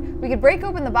that cart. We could break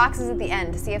open the boxes at the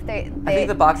end to see if they I think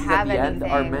the boxes at have the end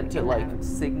are anything meant to in like them.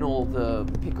 signal the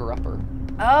picker-upper.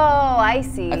 Oh, I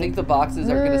see. I think the boxes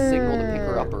are going to signal the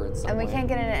picker-upper in some And we way. can't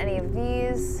get into any of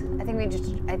these. I think we just...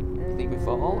 Think we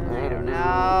fall? I don't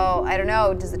know. I don't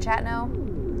know. Does the chat know?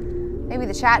 Maybe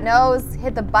the chat knows.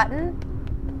 Hit the button.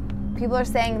 People are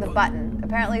saying the button.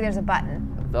 Apparently there's a button.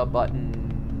 The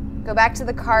button. Go back to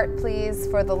the cart, please,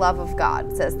 for the love of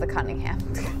God, says the Cunningham.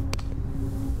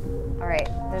 All right,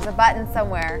 there's a button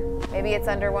somewhere. Maybe it's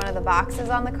under one of the boxes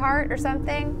on the cart or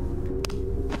something.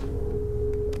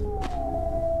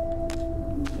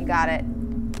 You got it.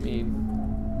 I mean...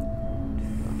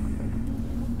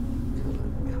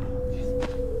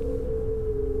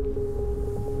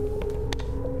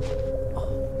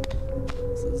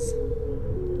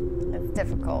 It's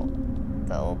difficult.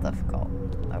 It's a little difficult.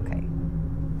 Okay.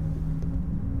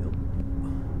 Nope.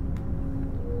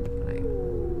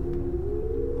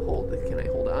 Can I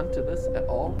hold on to this at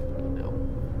all? No.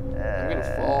 I'm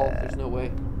gonna fall. There's no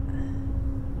way.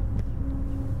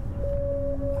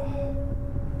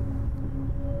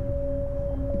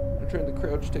 I'm trying the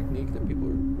crouch technique that people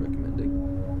are recommending.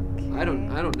 Okay. I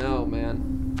don't know, man.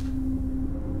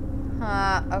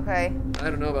 Okay. I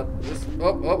don't know about this.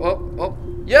 Oh.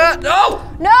 Yeah, no!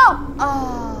 No!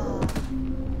 Oh.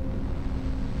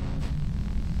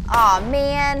 Aw,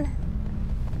 man.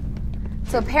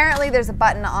 So apparently there's a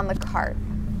button on the cart.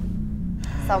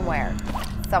 Somewhere.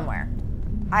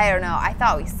 I don't know. I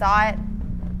thought we saw it.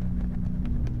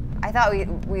 I thought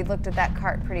we looked at that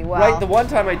cart pretty well. Right, the one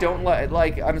time I don't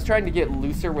like, I'm just trying to get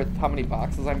looser with how many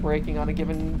boxes I'm breaking on a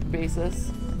given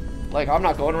basis. Like, I'm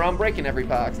not going around breaking every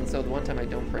box, and so the one time I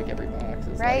don't break every box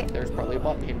is right. like, there's probably a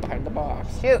button hidden behind the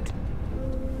box. Shoot.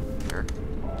 Sure.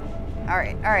 All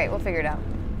right, we'll figure it out.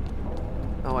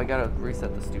 Oh, I gotta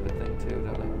reset the stupid thing too,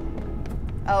 don't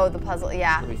Oh, the puzzle,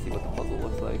 yeah. I? Let me see what the puzzle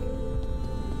looks like.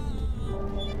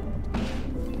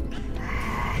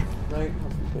 Right,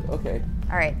 okay.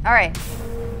 All right.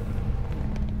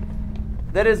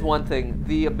 That is one thing.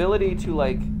 The ability to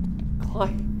like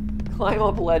climb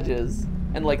up ledges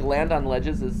and like land on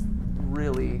ledges is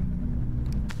really.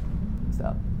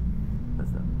 Stop.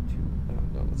 That's not too. I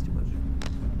don't know. That's too much.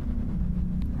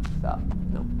 Stop.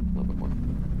 No, a little bit more.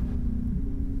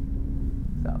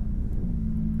 Stop.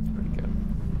 That's pretty good.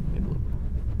 Maybe a little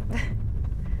bit.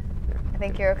 There. I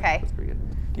think you're okay. That's pretty good.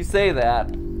 You say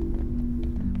that.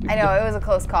 I know, it was a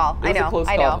close call. It was a close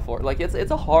call before. Like it's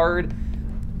a hard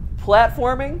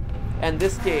platforming, and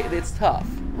this game it's tough,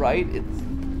 right? It's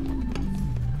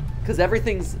because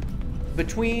everything's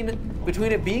between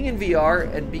it being in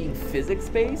VR and being physics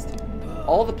based.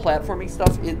 All the platforming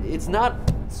stuff, it's not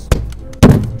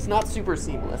super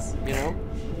seamless, you know. I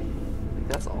think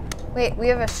that's all. Wait, we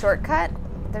have a shortcut.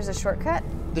 There's a shortcut.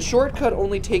 The shortcut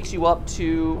only takes you up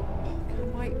to. Oh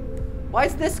God, why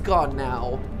is this gone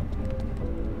now?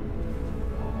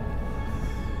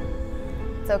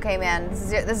 It's okay, man.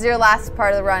 This is your last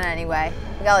part of the run anyway.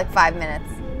 We got like 5 minutes.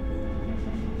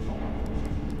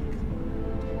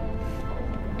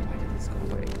 Why did this go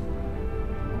away?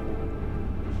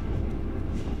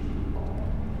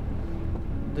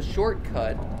 The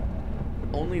shortcut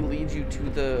only leads you to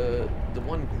the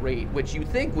one grate, which you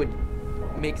think would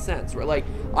make sense, right? Like,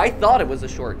 I thought it was a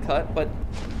shortcut, but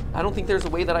I don't think there's a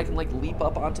way that I can like leap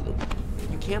up onto the.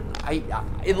 You can't.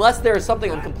 Unless there's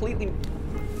something I'm completely.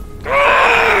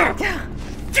 Damn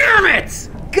it!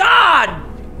 God!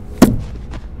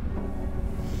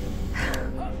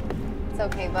 It's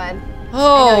okay, bud.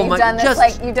 Oh you've done this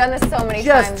you've done this so many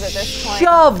times at this point.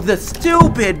 Shove the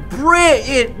stupid brick.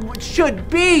 It should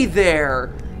be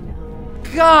there.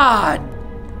 God.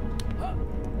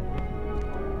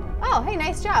 Oh, hey,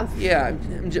 nice job. Yeah,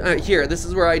 here. This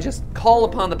is where I just call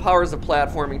upon the powers of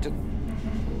platforming to.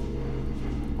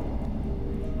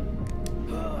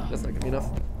 That's not gonna be enough.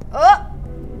 Oh.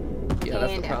 Yeah,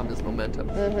 that's the problem. Is momentum.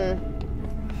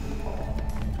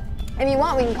 If you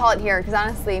want, we can call it here, because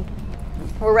honestly,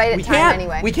 we're right at time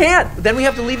anyway. We can't. Then we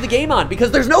have to leave the game on because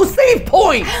there's no save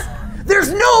points.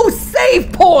 There's no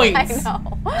save points. I know.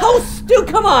 How stupid!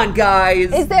 Come on,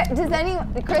 guys. Does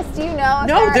Chris? Do you know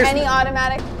if there are any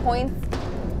automatic points,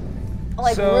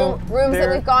 like rooms that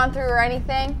we've gone through or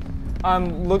anything?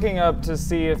 I'm looking up to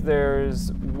see if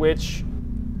there's which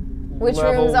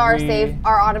rooms are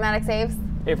automatic saves.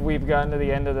 If we've gotten to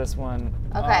the end of this one.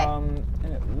 Okay. And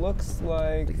it looks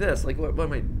like this. Like what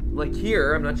am I? Like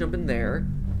here, I'm not jumping there.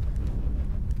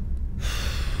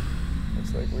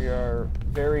 Looks like we are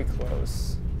very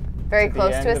close. Very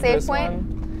close to a save point?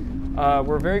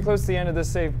 We're very close to the end of this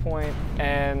save point,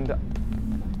 and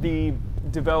the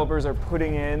developers are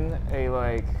putting in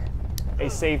a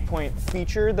save point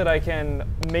feature that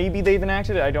maybe they've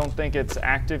enacted it. I don't think it's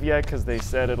active yet because they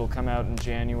said it'll come out in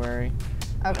January.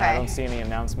 Okay. I don't see any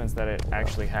announcements that it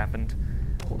actually happened.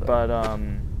 But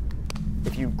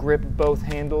if you grip both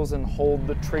handles and hold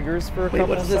the triggers for a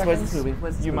couple of seconds,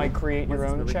 you might create your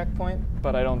own checkpoint,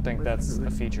 but I don't think that's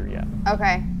a feature yet.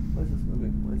 Okay. Why is this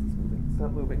moving? Why is this moving?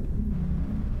 Stop moving.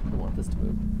 I don't want this to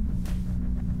move.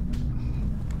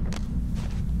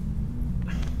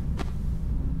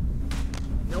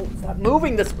 No, stop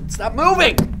moving this one. Stop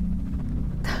moving!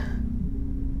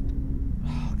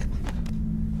 Oh, come on.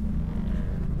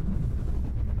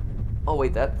 Oh,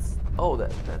 wait, that's... Oh,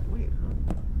 wait.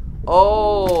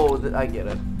 Oh, I get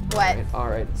it. What? All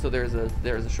right. So there's a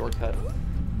shortcut.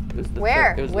 It was the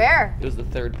Where? Where? It was the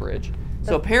third bridge.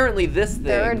 So apparently this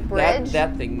thing,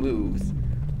 that thing moves,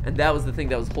 and that was the thing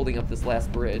that was holding up this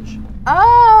last bridge.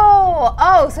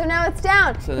 Oh, so now it's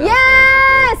down. So now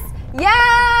yes, it's down, okay.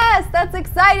 Yes, that's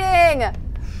exciting.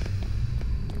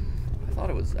 I thought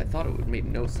it would make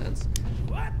no sense.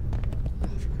 What?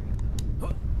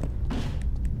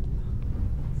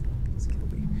 It's gonna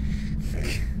be.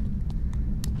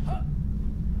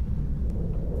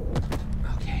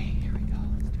 Okay, here we go.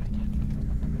 Let's do it again.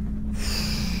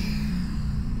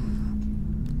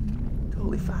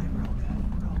 Totally fine. We're all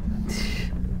good.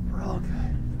 We're all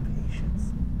good. Patience.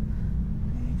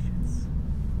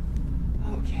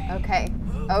 Okay. Okay.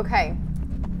 Okay.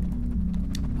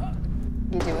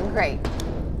 You're doing great.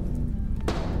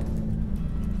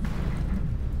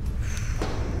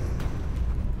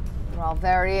 We're all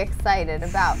very excited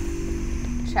about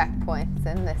checkpoints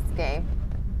in this game.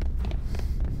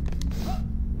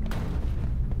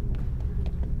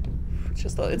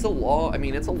 It's a long, I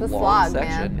mean, it's a long slog,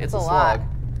 section. man. It's a a lot. slog.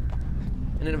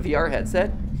 And in a VR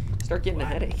headset, you start getting a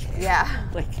headache. Yeah.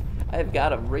 Like, I've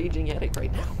got a raging headache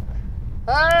right now.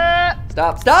 Uh,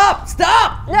 Stop, stop,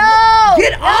 stop! no!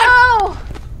 Get no!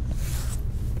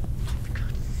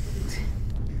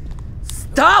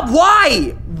 Stop!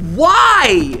 Why?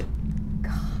 Why?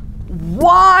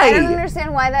 Why? I don't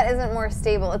understand why that isn't more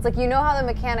stable. It's like, you know how the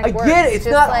mechanic I works. get it, it's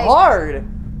just not like, hard.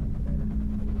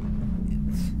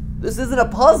 This isn't a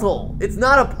puzzle. It's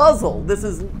not a puzzle. This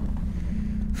is...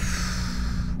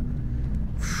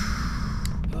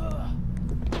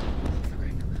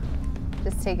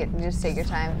 Just take your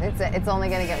time. It's only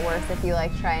gonna get worse if you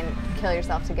like try and kill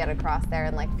yourself to get across there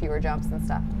and like fewer jumps and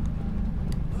stuff.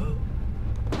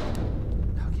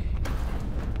 Okay.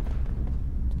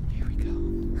 Here we go.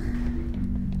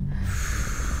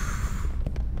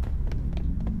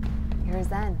 You're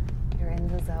zen. You're in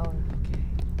the zone. Okay.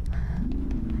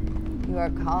 You are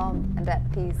calm and at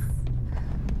peace.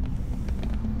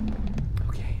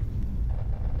 Okay.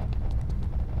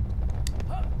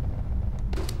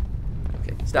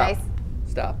 Okay, stop. Nice.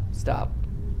 Stop, stop.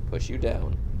 Push you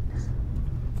down.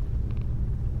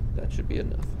 That should be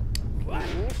enough.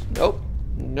 Nope.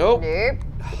 Nope. Nope.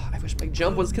 I wish my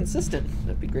jump was consistent.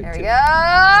 That'd be great There too. we go.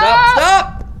 Stop,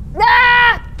 stop!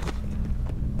 Ah!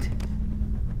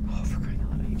 Oh, for crying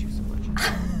out loud, I hate you so much. I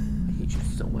hate you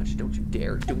so much. Don't you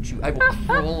dare. Don't you. I will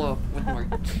crawl up with my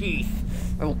teeth.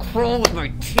 I will crawl with my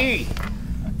teeth.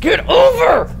 Get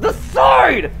over the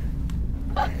side!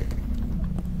 Oh my god.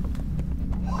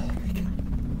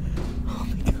 Oh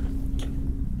my god. I can't do it.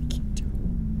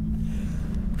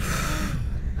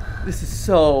 This is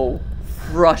so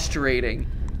frustrating.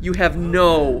 You have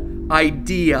no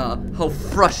idea how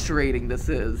frustrating this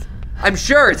is. I'm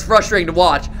sure it's frustrating to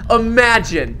watch.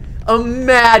 Imagine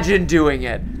doing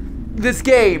it. This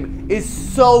game is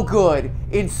so good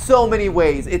in so many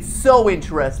ways. It's so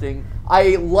interesting.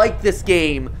 I like this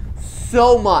game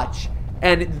so much.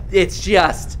 And it's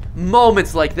just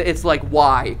moments like that. It's like,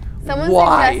 why? Someone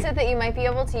Why? suggested that you might be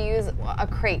able to use a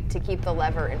crate to keep the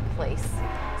lever in place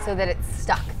so that it's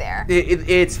stuck there.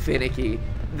 It's finicky.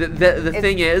 The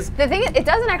thing is, it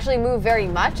doesn't actually move very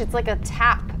much. It's like a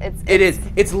tap.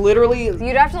 It's literally.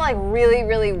 You'd have to like really,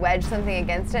 really wedge something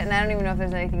against it, and I don't even know if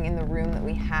there's anything in the room that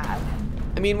we have.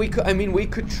 I mean, we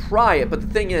could try it, but the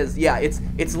thing is, yeah, it's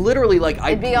literally like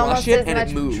I brush it and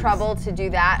it moves. It'd be almost as much trouble to do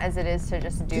that as it is to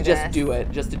just do this.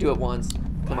 Just to do it once.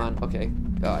 Come on, okay.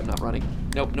 Oh, I'm not running.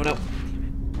 Nope, no.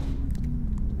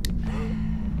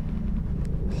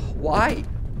 Why?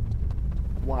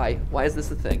 Why is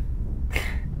this a thing?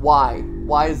 Why?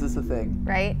 Why is this a thing?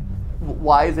 Right?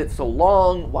 Why is it so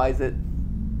long? Why is it...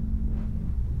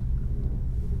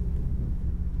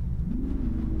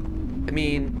 I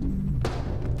mean,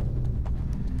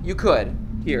 you could.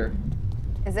 Here.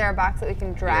 Is there a box that we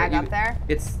can drag up there?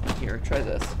 It's, here, try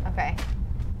this. Okay.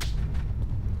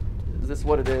 Is this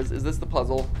what it is? Is this the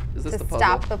puzzle? Is this the puzzle?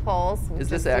 Stop the poles. Is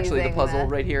this actually the puzzle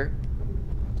right here?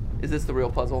 Is this the real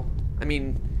puzzle? I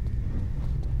mean...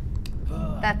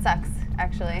 That sucks,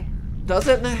 actually. Does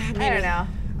it? I don't know.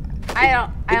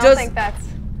 I don't think that's...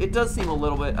 It does seem a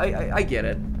little bit... I get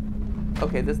it.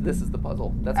 Okay, this is the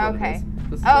puzzle. That's what it is.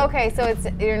 This is Oh, it. okay, so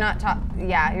you're not...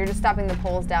 Yeah, you're just stopping the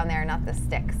poles down there, not the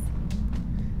sticks.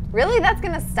 Really? That's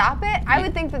going to stop it? I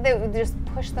would think that they would just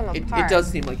push them apart. It does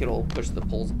seem like it'll push the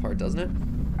poles apart, doesn't it?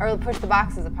 Or it'll push the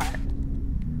boxes apart.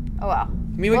 Oh, well.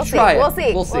 I mean, we can try it. We'll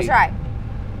see. We'll try.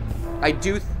 I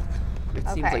do... It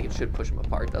seems Okay. like it should push them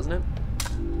apart, doesn't it?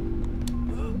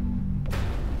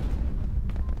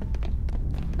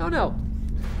 No.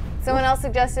 Someone else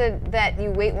suggested that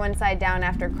you weight one side down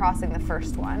after crossing the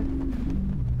first one.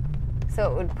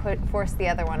 So it would force the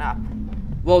other one up.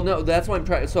 Well, no, that's what I'm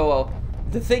trying... So,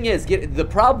 the thing is, the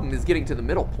problem is getting to the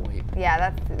middle point.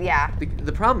 Yeah, yeah.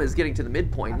 The problem is getting to the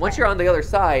midpoint. Okay. Once you're on the other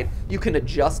side, you can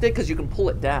adjust it because you can pull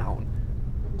it down.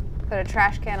 Put a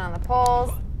trash can on the poles.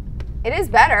 It is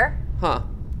better. Huh.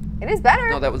 It is better.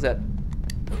 No, that was it.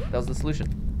 That was the solution.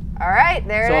 All right,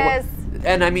 there it is.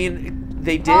 And I mean,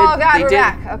 they did... Oh, God, they we're did,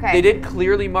 back. Okay. They did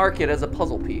clearly mark it as a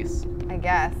puzzle piece. I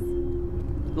guess.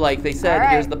 Like, they said, All right.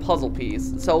 here's the puzzle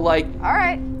piece. So, like... All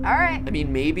right. I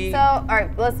mean, maybe... So, all right,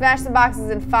 let's smash some boxes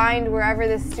and find wherever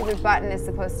this stupid button is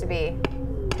supposed to be.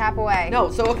 Tap away.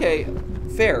 No, so, okay.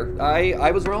 Fair.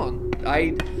 I was wrong.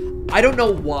 I don't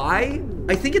know why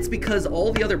I think it's because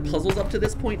all the other puzzles up to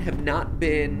this point have not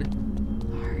been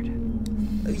hard.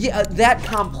 Yeah, that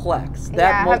complex,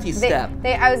 that multi-step.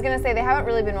 I was gonna say they haven't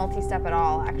really been multi-step at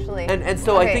all, actually. And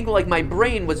so I think like my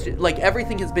brain was like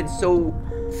everything has been so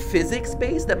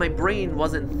physics-based that my brain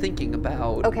wasn't thinking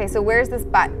about. Okay, so where's this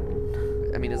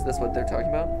button? I mean, is this what they're talking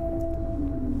about?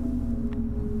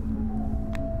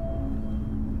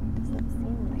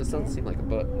 This doesn't seem like a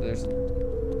button. There's.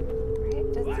 Right?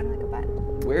 It doesn't seem like a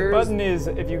button. Where's... The button is,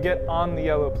 if you get on the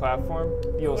yellow platform,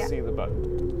 you'll see the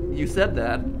button. You said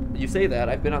that. You say that.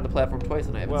 I've been on the platform twice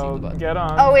and I haven't seen the button. Get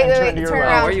on. Oh, wait, and wait, turn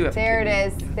around. Oh, are you there it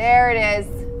is. There it is.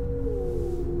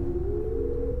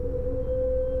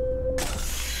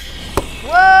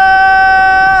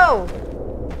 Whoa!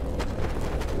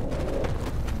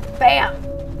 Bam!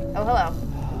 Oh, hello.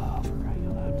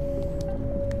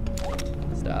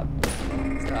 Stop.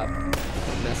 Stop.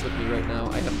 Don't mess with me right now.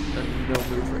 I have no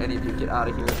mood for any of you. Get out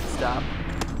of here. Stop.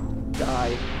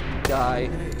 Die. Die.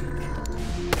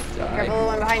 Die. Careful, the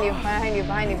one behind you. Behind you,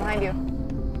 behind you, behind you.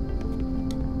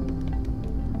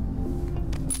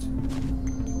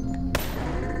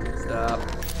 Stop.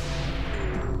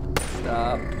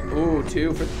 Stop. Ooh,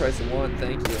 2 for the price of 1.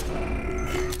 Thank you.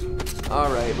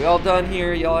 Alright, we all done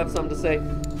here. Y'all have something to say?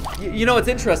 You know, it's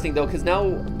interesting though, because now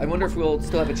I wonder if we'll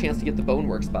still have a chance to get the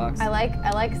Boneworks box. I like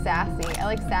sassy. I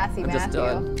like sassy Matthew. Just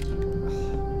done.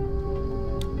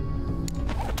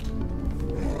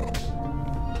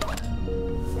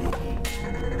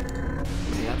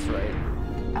 That's right.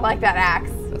 I like that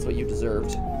axe. That's what you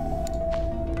deserved.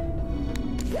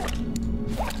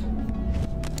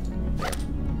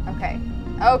 Okay.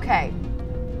 Okay.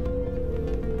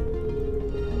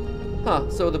 Huh,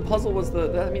 so the puzzle was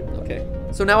I mean, okay.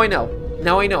 So now I know.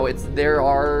 Now I know. There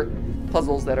are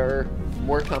puzzles that are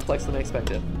more complex than I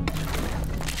expected.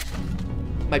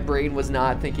 My brain was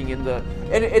not thinking in the...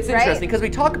 And it's interesting, because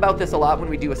we talk about this a lot when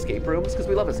we do escape rooms, because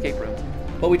we love escape rooms.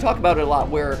 But we talk about it a lot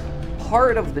where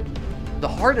part of the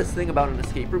hardest thing about an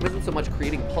escape room isn't so much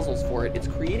creating puzzles for it, it's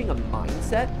creating a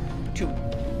mindset to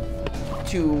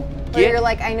get... Where you're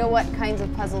like, I know what kinds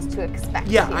of puzzles to expect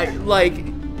here.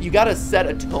 You gotta set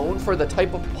a tone for the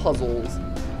type of puzzles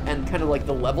and kind of like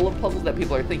the level of puzzles that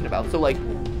people are thinking about. So like,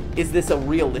 is this a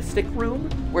realistic room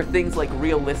where things like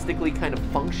realistically kind of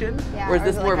function? Yeah, or is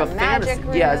this more like of a fantasy?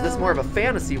 room? Yeah, is this more of a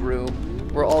fantasy room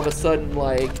where all of a sudden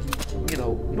like, you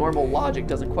know, normal logic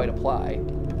doesn't quite apply?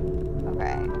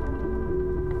 Okay.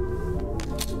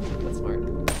 That's smart.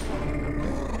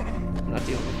 I'm not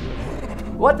dealing with you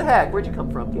anymore. What the heck? Where'd you come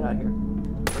from? Get out of here.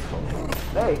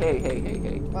 Hey, hey, hey, hey,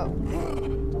 hey. Whoa.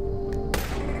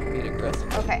 Being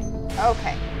aggressive. Okay.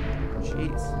 Okay.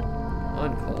 Jeez.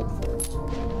 Uncalled for.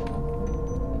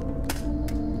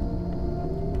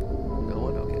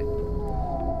 Going okay.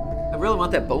 I really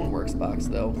want that Boneworks box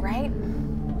though. Right?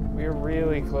 We're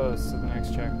really close to the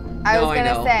next checkpoint. I was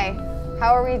gonna say,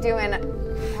 how are we doing?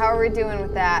 How are we doing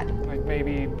with that? Like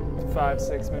maybe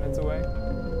 5-6 minutes away.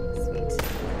 Sweet.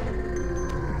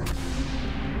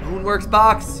 Boneworks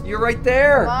box, you're right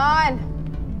there. Come on.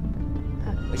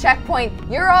 Checkpoint.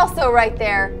 You're also right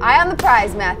there. Eye on the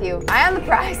prize, Matthew. Eye on the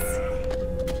prize.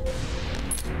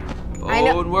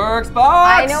 Boneworks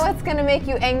box. I know it's gonna make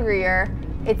you angrier.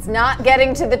 It's not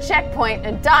getting to the checkpoint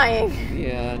and dying.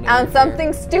 Yeah. No, on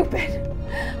something stupid.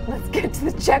 Let's get to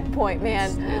the checkpoint,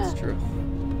 man. It's true.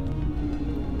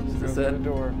 Go through the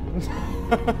door.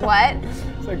 What?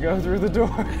 So go through the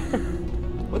door.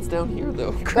 What's down here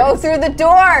though? Go through the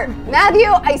door,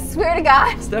 Matthew. I swear to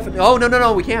God. Stephanie. Oh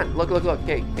no, we can't. Look.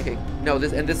 Hey. No,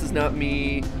 this is not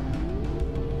me.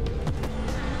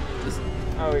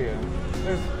 Oh yeah.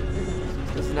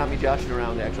 This is not me joshing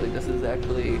around. Actually, this is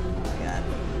actually. Oh my God.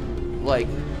 Like,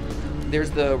 there's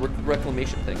the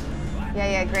reclamation thing.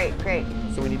 Yeah. Great.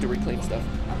 So we need to reclaim stuff.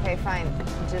 Okay, fine.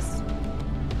 Just.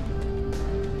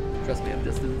 Trust me, I'm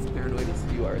just as paranoid as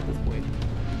you are at this point.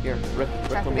 Here, Check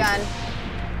the reclamation. gun.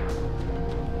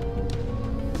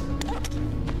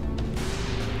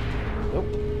 Nope.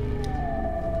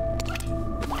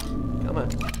 Come on.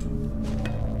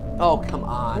 Oh, come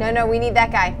on. No, we need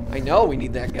that guy. I know we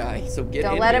need that guy, so get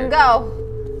in Don't let here. him go.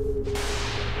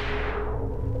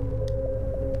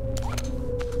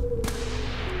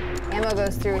 Ammo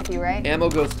goes through with you, right? Ammo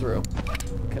goes through.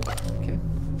 Okay.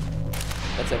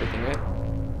 That's everything, right?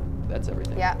 That's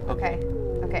everything. Yeah, okay.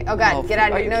 Oh God, Oh, get out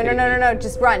of are here. you No, kidding me?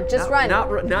 just run.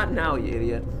 Run. Not now, you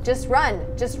idiot. Just run,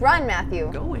 Matthew.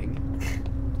 Going.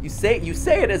 You say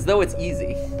it as though it's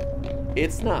easy.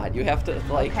 It's not. You have to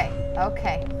like.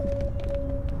 Okay.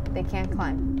 They can't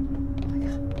climb. Oh my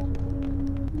God.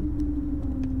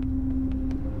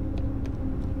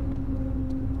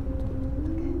 I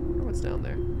wonder what's down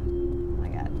there.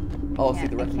 Oh, see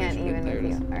the I can't reclamation bin. even There it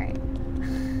with is. you. All right.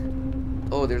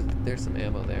 Oh, there's some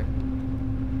ammo there.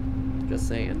 Just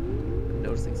saying. I'm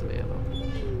noticing some ammo.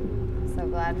 So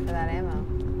glad for that ammo.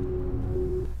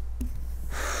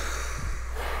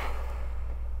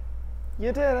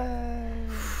 You did it.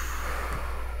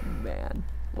 Man.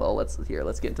 Well, let's get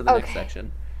into the next Okay.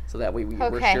 section, so that way we're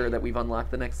Okay. sure that we've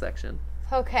unlocked the next section.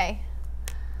 Okay.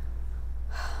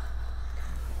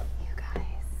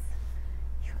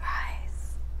 You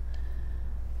guys.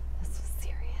 This was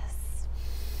serious.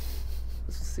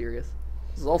 This is serious.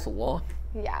 This is also long.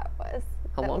 Yeah, it was.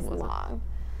 How long was it? long.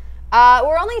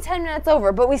 We're only 10 minutes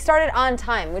over, but we started on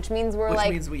time, which means we're Which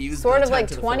means we used sort the of time like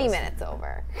to the 20 fullest. minutes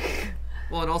over.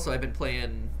 Well, and also I've been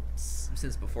playing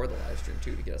since before the live stream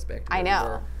too to get us back to where I we know.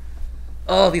 were.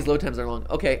 Oh, these load times are long.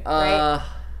 Okay, Right?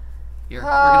 here,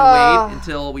 we're gonna wait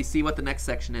until we see what the next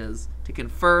section is to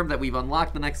confirm that we've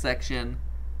unlocked the next section.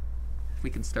 We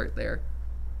can start there.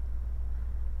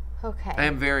 Okay. I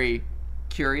am very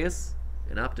curious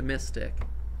and optimistic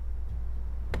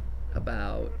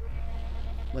about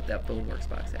what that Boneworks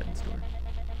box had in store.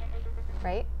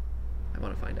 Right? I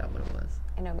want to find out what it was.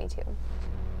 I know, me too.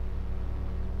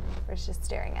 We're just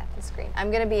staring at the screen.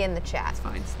 I'm going to be in the chat.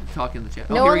 Fine, talk in the chat.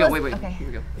 Oh, No here we go. one Wait, okay. here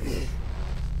we go.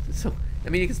 So, I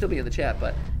mean, you can still be in the chat,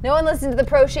 but No one listened to the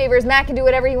Pro Shavers. Matt can do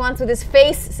whatever he wants with his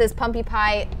face, says Pumpy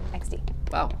Pie XD.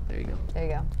 wow, there you go. There you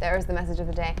go. There's the message of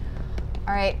the day.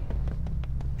 All right.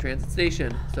 Transit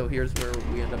station. So here's where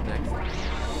we end up next.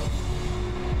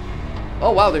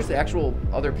 Oh wow, there's the actual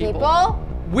other people. People?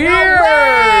 Weird! No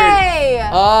way!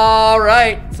 All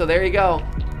right, so there you go.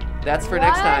 That's for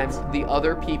next What? time. The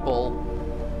other people.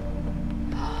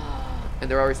 And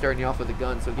they're already starting you off with a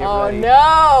gun, so get Oh, ready. no.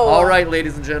 All right,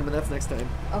 ladies and gentlemen, that's next time.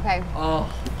 Okay. Oh.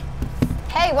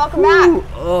 Hey, welcome back.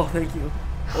 Oh, thank you.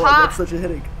 Oh, Ha. I got such a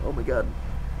headache. Oh my god.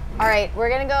 All right, we're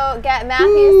going to go get Matthew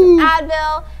some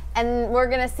Advil, and we're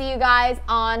going to see you guys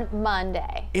on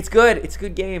Monday. It's good. It's a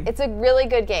good game. It's a really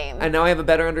good game. And now I have a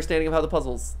better understanding of how the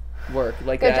puzzles work.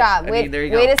 Like Good that. job. I Way, mean, there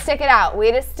you go. way to stick it out.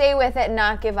 Way to stay with it and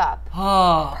not give up. Oh,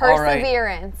 all right.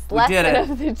 Perseverance. We did Lesson it.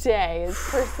 of the day is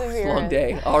perseverance. Long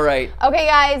day. All right. Okay,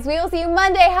 guys, we will see you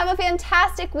Monday. Have a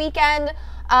fantastic weekend.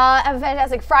 Have a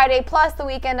fantastic Friday, plus the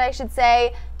weekend, I should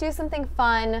say. Do something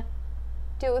fun.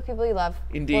 Do it with people you love.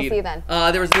 Indeed. We'll see you then.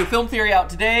 There was a new film theory out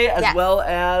today, as Yes. well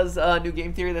as a new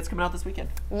game theory that's coming out this weekend.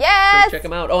 Yes! So check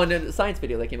them out. Oh, and a science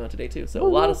video that came out today, too. So a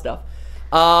lot of stuff.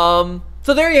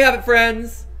 So there you have it,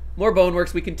 friends. More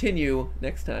Boneworks. We continue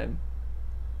next time.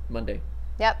 Monday.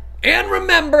 Yep. And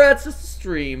remember, it's just a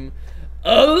stream.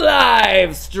 A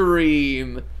live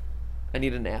stream. I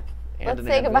need a nap. And Let's an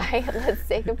say Advil. goodbye. Let's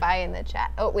say goodbye in the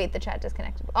chat. Oh, wait, the chat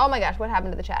disconnected. Oh my gosh, what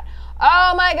happened to the chat?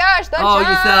 Oh my gosh, the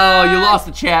chat! You lost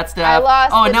the chat stuff. I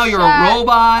lost Oh, the and now you're chat. a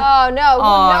robot. Oh no, who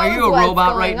Oh, knows are you a what's robot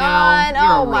going right now? on?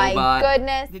 You're Oh a my robot.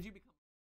 goodness. Did you